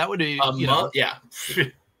month. That would be month. Yeah.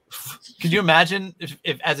 Could you imagine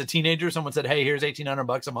if as a teenager someone said, "Hey, here's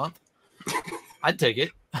 $1,800 a month"? I'd take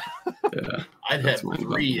it. Yeah, I'd have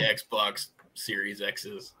 3 Xbox Series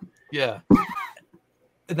X's. Yeah,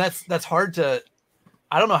 and that's hard to.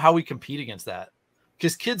 I don't know how we compete against that,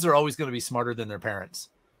 because kids are always going to be smarter than their parents,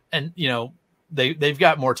 and they've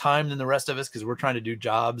got more time than the rest of us because we're trying to do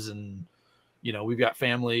jobs, and we've got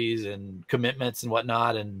families and commitments and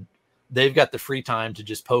whatnot, and they've got the free time to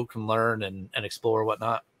just poke and learn and explore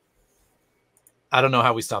whatnot. I don't know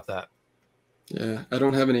how we stop that. Yeah, I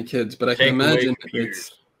don't have any kids, but I can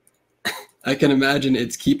imagine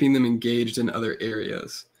it's keeping them engaged in other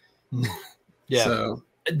areas. Yeah. So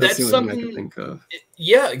that's the only something thing I can think of.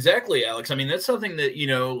 Yeah, exactly, Alex. I mean, that's something that,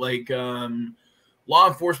 law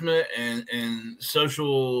enforcement and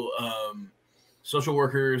social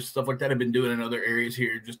workers, stuff like that, have been doing in other areas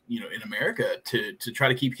here, just, in America to try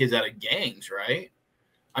to keep kids out of gangs, right?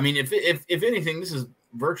 I mean, if anything, this is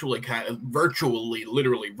literally kind of the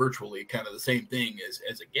same thing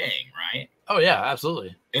as a gang, right? Oh yeah,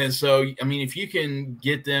 absolutely. And so, I mean, if you can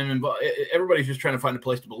get them involved, everybody's just trying to find a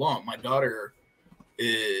place to belong. My daughter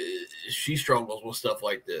she struggles with stuff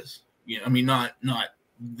like this. I mean, not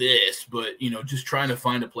this, but just trying to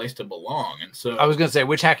find a place to belong. And so I was going to say,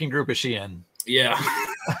 which hacking group is she in? Yeah.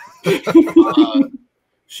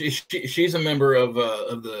 She's a member of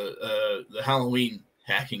the Halloween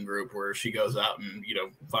hacking group, where she goes out and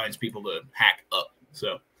finds people to hack up.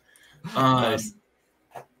 So nice.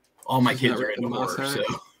 All my kids are into horror, so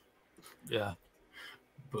yeah.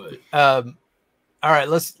 But all right,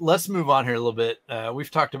 let's move on here a little bit.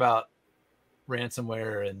 We've talked about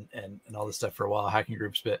ransomware and all this stuff for a while, hacking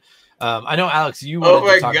groups, but I know, Alex, you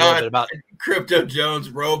wanted to talk a little bit about Crypto Jones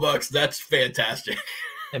Robux. That's fantastic.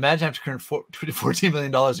 Imagine having to convert $14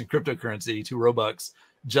 million in cryptocurrency to Robux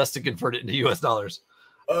just to convert it into US dollars.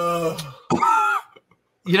 You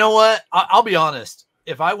know what? I'll be honest.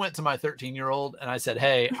 If I went to my 13-year-old and I said,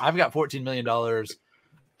 "Hey, I've got $14 million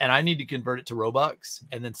and I need to convert it to Robux,"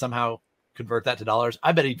 and then somehow convert that to dollars,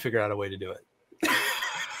 I bet he'd figure out a way to do it.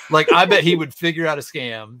 Like, I bet he would figure out a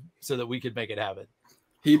scam so that we could make it happen.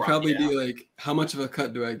 He'd probably be like, "How much of a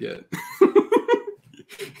cut do I get?"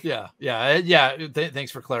 Yeah.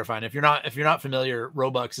 Thanks for clarifying. If you're not familiar,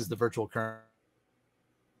 Robux is the virtual currency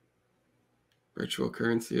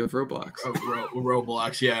of Roblox.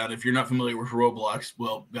 Roblox, yeah. And if you're not familiar with Roblox,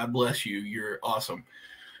 well, God bless you. You're awesome.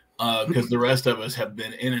 Because the rest of us have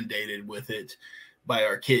been inundated with it by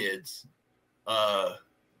our kids.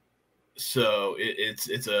 So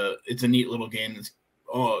it's a neat little game that's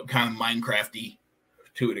kind of Minecraft-y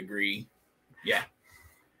to a degree. Yeah.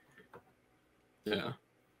 Yeah.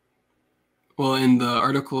 Well, in the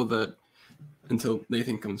article that, until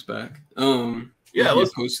Nathan comes back,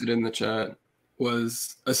 let's post it in the chat,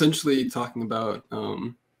 was essentially talking about,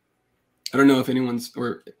 I don't know if anyone's,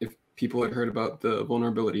 or if people have heard about the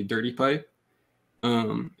vulnerability Dirty Pipe.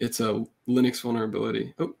 It's a Linux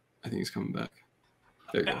vulnerability. Oh, I think he's coming back.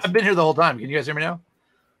 There he goes. I've been here the whole time. Can you guys hear me now?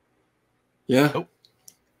 Yeah. Oh.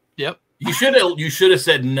 Yep. You should have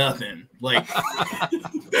said nothing. Like,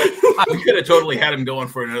 we could have totally had him going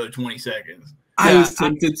for another 20 seconds. I was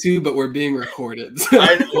tempted to, but we're being recorded.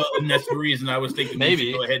 And that's the reason I was thinking maybe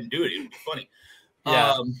we should go ahead and do it. It would be funny.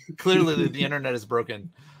 Yeah. Clearly, the internet is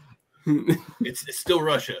broken. It's still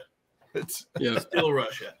Russia. It's still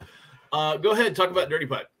Russia. Go ahead, talk about Dirty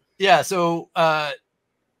Pipe. Yeah. So,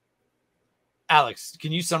 Alex,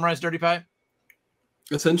 can you summarize Dirty Pipe?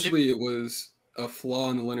 Essentially, it was a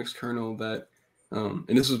flaw in the Linux kernel that, and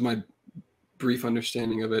this was my brief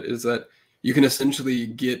understanding of it, is that you can essentially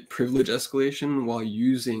get privilege escalation while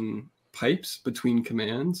using pipes between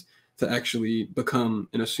commands to actually become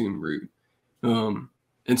an assumed root.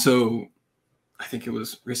 And so I think it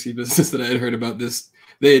was Risky Business that I had heard about this.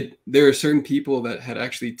 There are certain people that had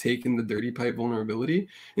actually taken the Dirty Pipe vulnerability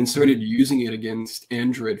and started using it against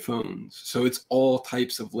Android phones. So it's all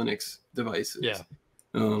types of Linux devices. Yeah.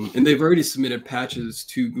 And they've already submitted patches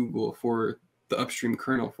to Google for the upstream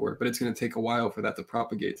kernel for it, but it's going to take a while for that to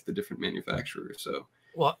propagate to the different manufacturers. So,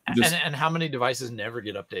 well, and how many devices never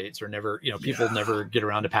get updates, or never, people never get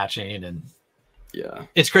around to patching, and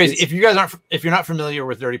it's crazy. If you're not familiar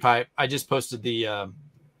with Dirty Pipe, I just posted the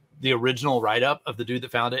original write-up of the dude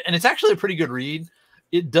that found it, and it's actually a pretty good read.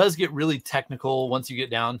 It does get really technical once you get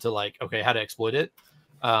down to like, okay, how to exploit it.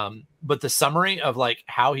 But the summary of like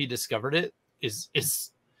how he discovered it is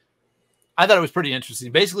I thought it was pretty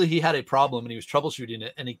interesting. Basically, he had a problem and he was troubleshooting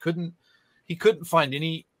it, and he couldn't find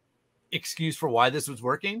any excuse for why this was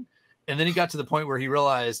working. And then he got to the point where he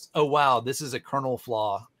realized, oh wow, this is a kernel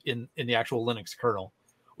flaw in the actual Linux kernel,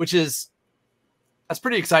 which is, That's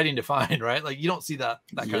pretty exciting to find, right? Like you don't see that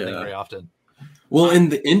kind of thing very often. Well, and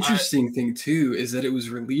the interesting thing too is that it was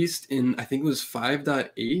released in, I think it was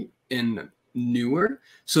 5.8 and newer.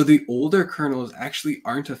 So the older kernels actually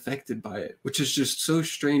aren't affected by it, which is just so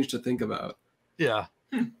strange to think about. Yeah.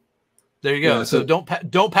 There you go. Yeah, so don't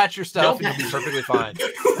patch your stuff and you'll be perfectly fine.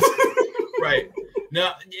 Right.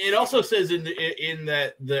 Now, it also says in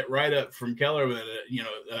that write-up from Keller that,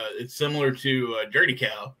 it's similar to Dirty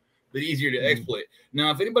Cow, but easier to exploit.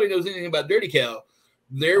 Now, if anybody knows anything about Dirty Cow,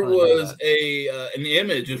 there was an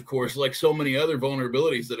image, of course, like so many other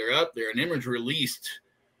vulnerabilities that are out there, an image released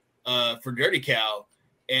for Dirty Cow,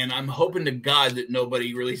 and I'm hoping to God that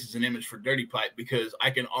nobody releases an image for Dirty Pipe, because I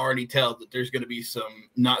can already tell that there's going to be some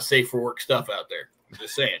not safe for work stuff out there. I'm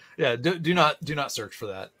just saying. Yeah, do not search for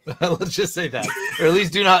that. Let's just say that, or at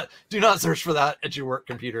least do not search for that at your work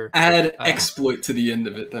computer. Add exploit to the end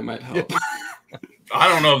of it. That might help. Yeah. I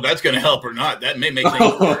don't know if that's going to help or not. That may make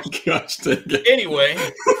things worse. Gosh, anyway,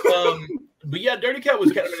 but yeah, Dirty Cat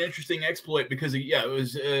was kind of an interesting exploit because it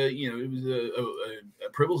was a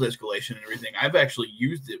privilege escalation and everything. I've actually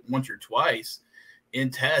used it once or twice in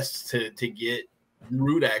tests to get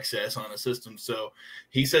root access on a system. So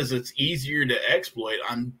he says it's easier to exploit.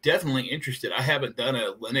 I'm definitely interested. I haven't done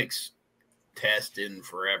a Linux test in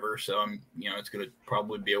forever, so I'm it's going to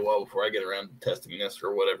probably be a while before I get around to testing this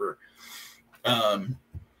or whatever. Actually,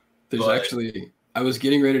 I was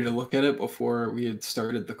getting ready to look at it before we had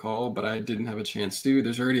started the call, but I didn't have a chance to.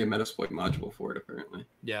 There's already a Metasploit module for it, apparently.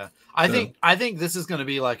 Yeah, I think this is going to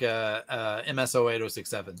be like a MSO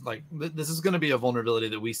 8067. Like this is going to be a vulnerability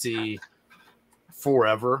that we see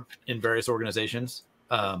forever in various organizations.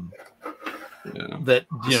 That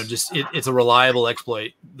it's a reliable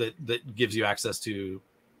exploit that gives you access to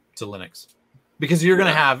Linux, because you're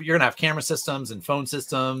gonna have camera systems and phone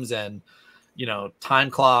systems and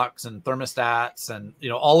time clocks and thermostats and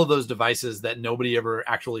all of those devices that nobody ever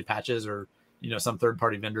actually patches, or some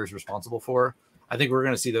third-party vendor is responsible for. I think we're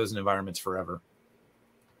going to see those in environments forever.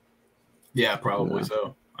 Yeah, probably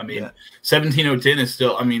so. I mean, 17010 is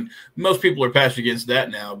still, most people are patched against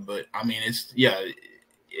that now, but it's,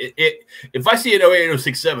 if I see an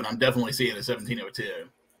 08067, I'm definitely seeing a 17010.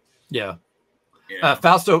 Yeah.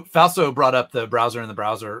 Fausto brought up the browser in the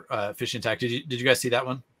browser phishing attack. Did you guys see that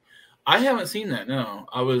one? I haven't seen that. No,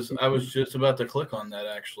 I was just about to click on that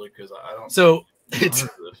actually, because I don't. So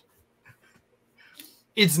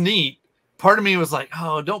it's neat. Part of me was like,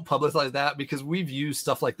 oh, don't publicize that, because we've used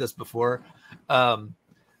stuff like this before.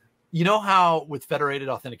 You know how with federated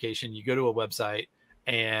authentication, you go to a website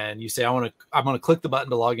and you say, I'm going to click the button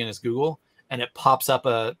to log in as Google, and it pops up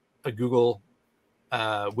a Google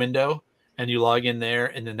window, and you log in there,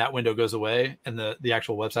 and then that window goes away and the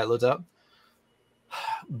actual website loads up.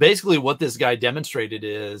 Basically what this guy demonstrated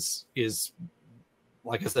is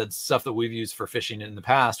like I said, stuff that we've used for phishing in the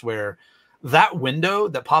past, where that window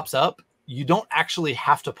that pops up, you don't actually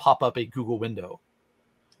have to pop up a Google window.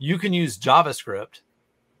 You can use JavaScript,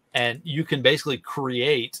 and you can basically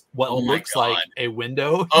create what looks like a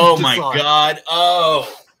window. Oh my God. Oh,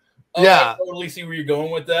 yeah. I totally see where you're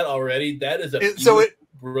going with that already. That is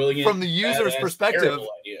brilliant. From the user's perspective.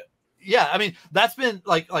 Yeah. That's been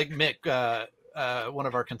like Mick, one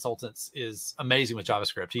of our consultants, is amazing with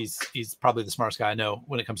JavaScript. He's probably the smartest guy I know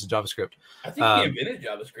when it comes to JavaScript. I think he invented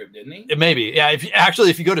JavaScript, didn't he? It may be. Yeah.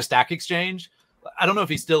 If you go to Stack Exchange, I don't know if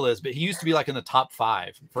he still is, but he used to be like in the top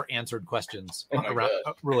 5 for answered questions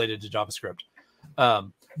related to JavaScript.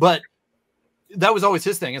 But that was always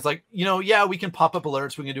his thing. It's like, we can pop up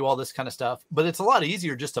alerts, we can do all this kind of stuff, but it's a lot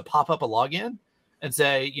easier just to pop up a login and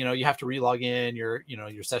say, you have to re-log in, your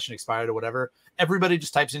session expired or whatever. Everybody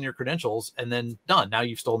just types in your credentials and then done. Now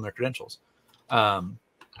you've stolen their credentials.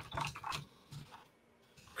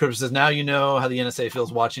 Crypto says, now you know how the NSA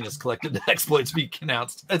feels watching its collected exploits be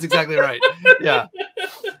announced. That's exactly right. Yeah.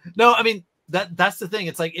 No, that's the thing.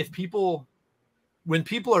 It's like when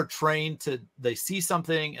people are trained they see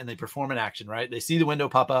something and they perform an action, right? They see the window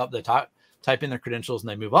pop up, they type in their credentials and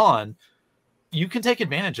they move on. You can take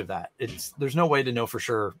advantage of that. There's no way to know for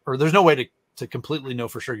sure, or there's no way to completely know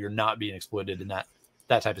for sure you're not being exploited in that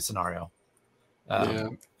type of scenario. Yeah.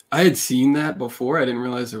 I had seen that before. I didn't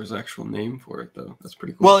realize there was an actual name for it, though. That's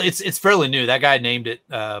pretty cool. Well, it's fairly new. That guy named it.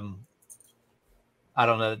 I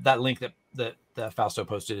don't know. That link that Fausto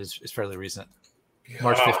posted is fairly recent.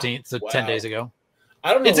 March 15th, so 10 days ago.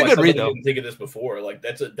 I don't know. It's a good read, though. Didn't think of this before. Like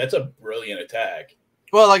that's a brilliant attack.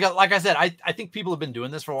 Well, like I said, I think people have been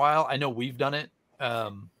doing this for a while. I know we've done it.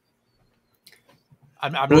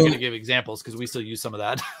 I'm not going to give examples because we still use some of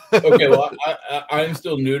that. Okay, well, I'm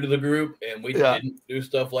still new to the group, and we didn't do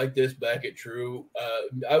stuff like this back at True.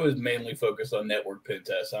 I was mainly focused on network pen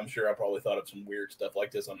tests. I'm sure I probably thought of some weird stuff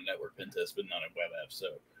like this on a network pen test, but not in web apps. So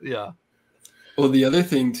yeah. Well, the other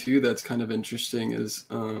thing too that's kind of interesting is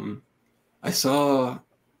I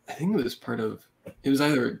think it was it was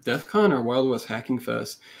either DEF CON or Wild West Hacking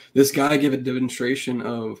Fest. This guy gave a demonstration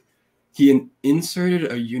of he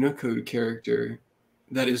inserted a Unicode character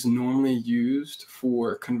that is normally used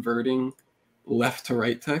for converting left to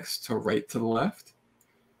right text to right to the left.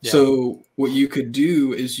 Yeah. So what you could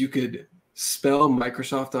do is you could spell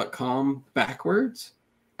Microsoft.com backwards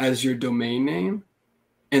as your domain name,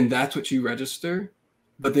 and that's what you register.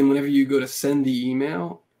 But then whenever you go to send the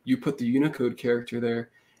email, you put the Unicode character there,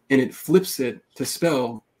 and it flips it to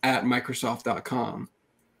spell at Microsoft.com.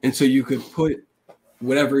 And so you could put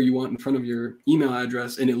whatever you want in front of your email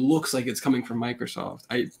address, and it looks like it's coming from Microsoft.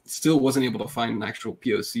 I still wasn't able to find an actual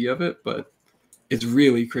POC of it, but it's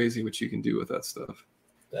really crazy what you can do with that stuff.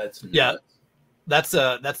 That's nuts. Yeah. That's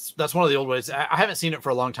one of the old ways. I haven't seen it for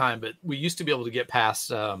a long time, but we used to be able to get past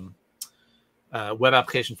web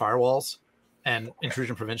application firewalls and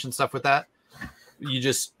intrusion prevention stuff with that. You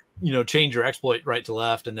just change your exploit right to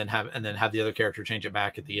left, and then have the other character change it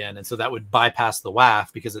back at the end, and so that would bypass the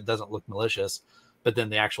WAF because it doesn't look malicious. But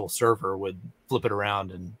then the actual server would flip it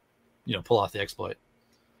around and pull off the exploit.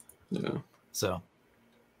 Yeah. So,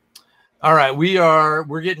 all right,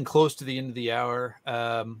 we're getting close to the end of the hour.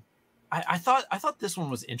 I thought this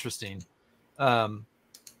one was interesting.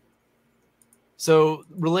 So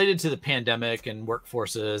related to the pandemic and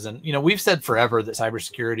workforces, and we've said forever that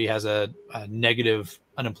cybersecurity has a negative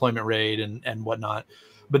unemployment rate and whatnot,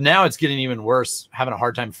 but now it's getting even worse, having a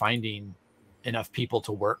hard time finding enough people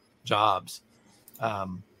to work jobs.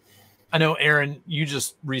 I know, Aaron, you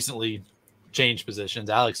just recently changed positions.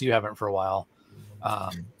 Alex, you haven't for a while.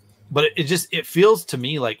 But it feels to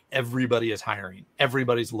me like everybody is hiring.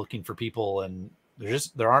 Everybody's looking for people, and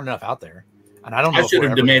there aren't enough out there. And I don't know. I should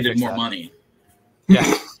have demanded more money.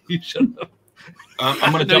 Yeah, you should have.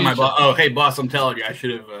 I'm going to tell my boss. Oh, hey, boss, I'm telling you, I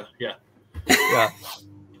should have. Yeah. Yeah.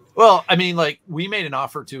 Well, I mean, like we made an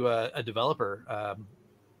offer to a developer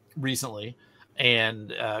recently,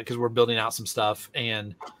 and because we're building out some stuff,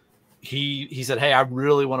 and he said, "Hey, I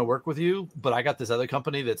really want to work with you, but I got this other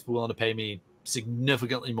company that's willing to pay me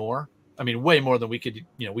significantly more. I mean, way more than we could,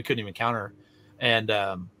 we couldn't even counter." And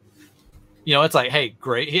it's like, hey,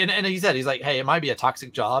 great. And he said, he's like, hey, it might be a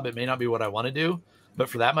toxic job. It may not be what I want to do, but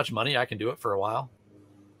for that much money, I can do it for a while.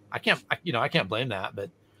 I can't blame that, but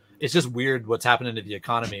it's just weird what's happening to the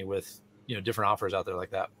economy with, different offers out there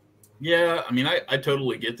like that. Yeah. I mean, I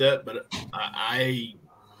totally get that, but I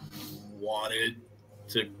wanted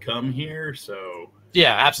to come here. So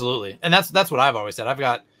yeah, absolutely. And that's what I've always said.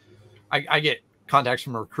 I get contacts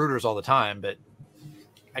from recruiters all the time, but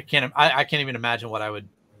I can't even imagine what I would,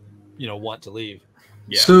 want to leave.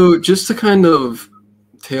 Yeah. So just to kind of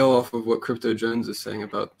tail off of what Crypto Jones is saying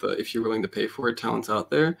about if you're willing to pay for it, talent's out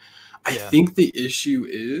there. I think the issue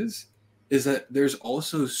is that there's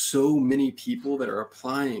also so many people that are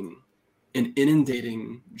applying and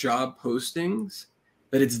inundating job postings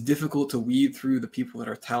that it's difficult to weed through the people that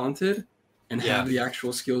are talented and have the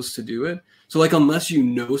actual skills to do it. So like, unless you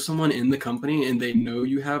know someone in the company and they know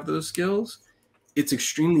you have those skills, it's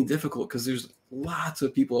extremely difficult because there's lots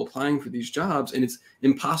of people applying for these jobs, and it's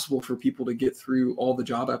impossible for people to get through all the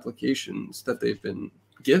job applications that they've been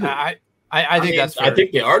given. I think that's fair. I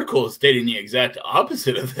think the article is stating the exact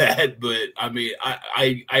opposite of that, but I mean,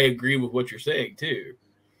 I agree with what you're saying too.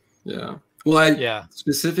 Yeah. Well,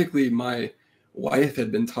 specifically, my wife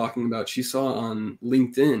had been talking about, she saw on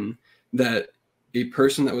LinkedIn that a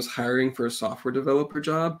person that was hiring for a software developer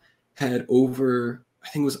job had over, I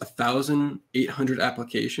think it was 1,800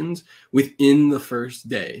 applications within the first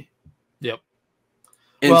day. Yep.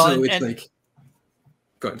 And so it's like,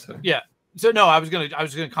 go ahead, sorry. Yeah. So no, I was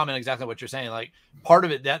gonna comment exactly what you're saying. Like part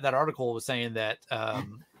of it, that article was saying that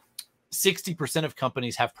 60% of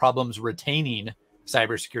companies have problems retaining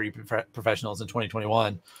cybersecurity professionals in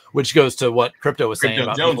 2021, which goes to what Crypto was saying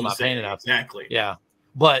about people not paying enough. Exactly. Yeah.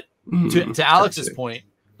 But to Alex's point,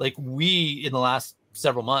 like we, in the last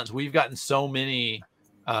several months, we've gotten so many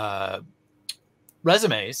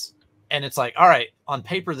resumes, and it's like, all right, on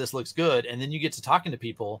paper, this looks good. And then you get to talking to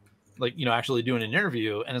people, like, actually doing an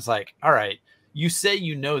interview. And it's like, all right, you say,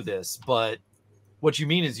 this, but what you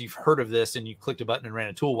mean is you've heard of this and you clicked a button and ran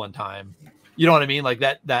a tool one time. You know what I mean? Like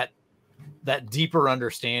that deeper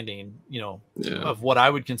understanding, of what I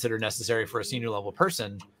would consider necessary for a senior level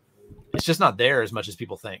person. It's just not there as much as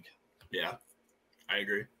people think. Yeah, I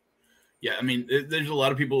agree. Yeah, I mean, there's a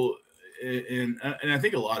lot of people, and I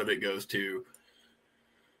think a lot of it goes to,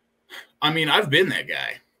 I mean, I've been that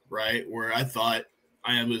guy, right? Where I thought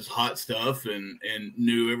I was hot stuff and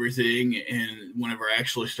knew everything. And whenever I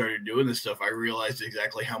actually started doing this stuff, I realized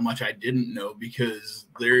exactly how much I didn't know, because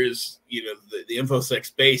there's, you know, the InfoSec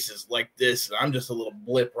space is like this, and I'm just a little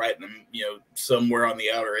blip right in the, you know, somewhere on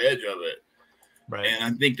the outer edge of it. Right. And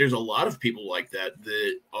I think there's a lot of people like that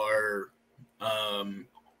are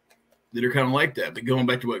kind of like that. But going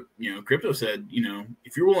back to what, you know, Crypto said, you know,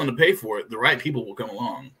 if you're willing to pay for it, the right people will come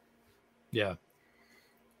along. Yeah.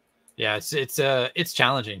 Yeah, it's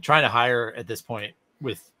challenging trying to hire at this point.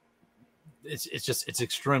 It's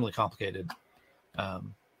extremely complicated.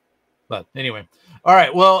 But anyway, all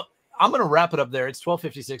right. Well, I'm gonna wrap it up there. It's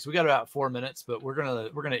 12:56. We got about 4 minutes, but we're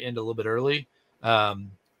gonna end a little bit early,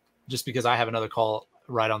 just because I have another call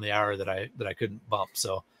right on the hour that I couldn't bump.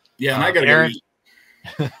 So yeah, and I gotta Aaron,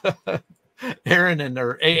 go eat. Aaron and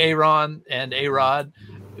Aaron and A-Rod,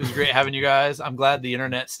 it was great having you guys. I'm glad the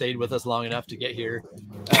internet stayed with us long enough to get here.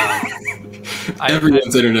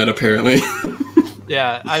 Everyone's internet, apparently.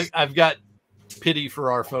 Yeah, I've got pity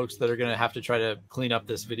for our folks that are going to have to try to clean up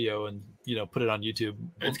this video and, you know, put it on YouTube.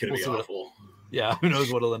 It's going to be awful. Yeah, who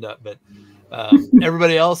knows what it'll end up. But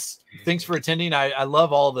everybody else, thanks for attending. I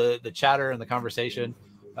love all the chatter and the conversation.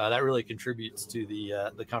 That really contributes to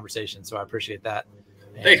the conversation, so I appreciate that.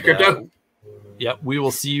 And, thanks, Crypto. Yep, we will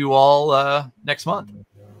see you all next month.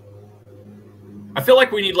 I feel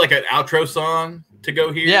like we need like an outro song to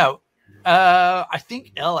go here. Yeah. I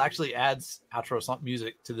think Elle actually adds outro song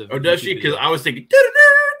music to the. Oh, does she? Because I was thinking.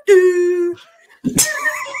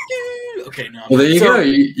 Okay, no. Well, there you go.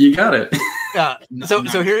 You got it. Yeah.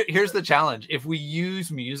 So here's the challenge. If we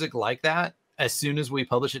use music like that, as soon as we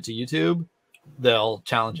publish it to YouTube, they'll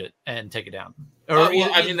challenge it and take it down. Or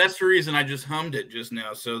well, I mean, that's the reason I just hummed it just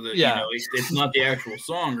now, so that you know it's not the actual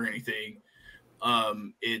song or anything.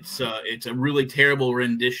 It's a really terrible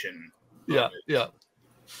rendition. Yeah.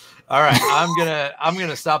 All right, I'm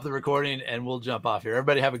gonna stop the recording and we'll jump off here.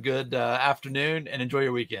 Everybody have a good afternoon and enjoy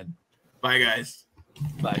your weekend. Bye, guys.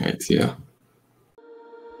 Bye. All right, see ya.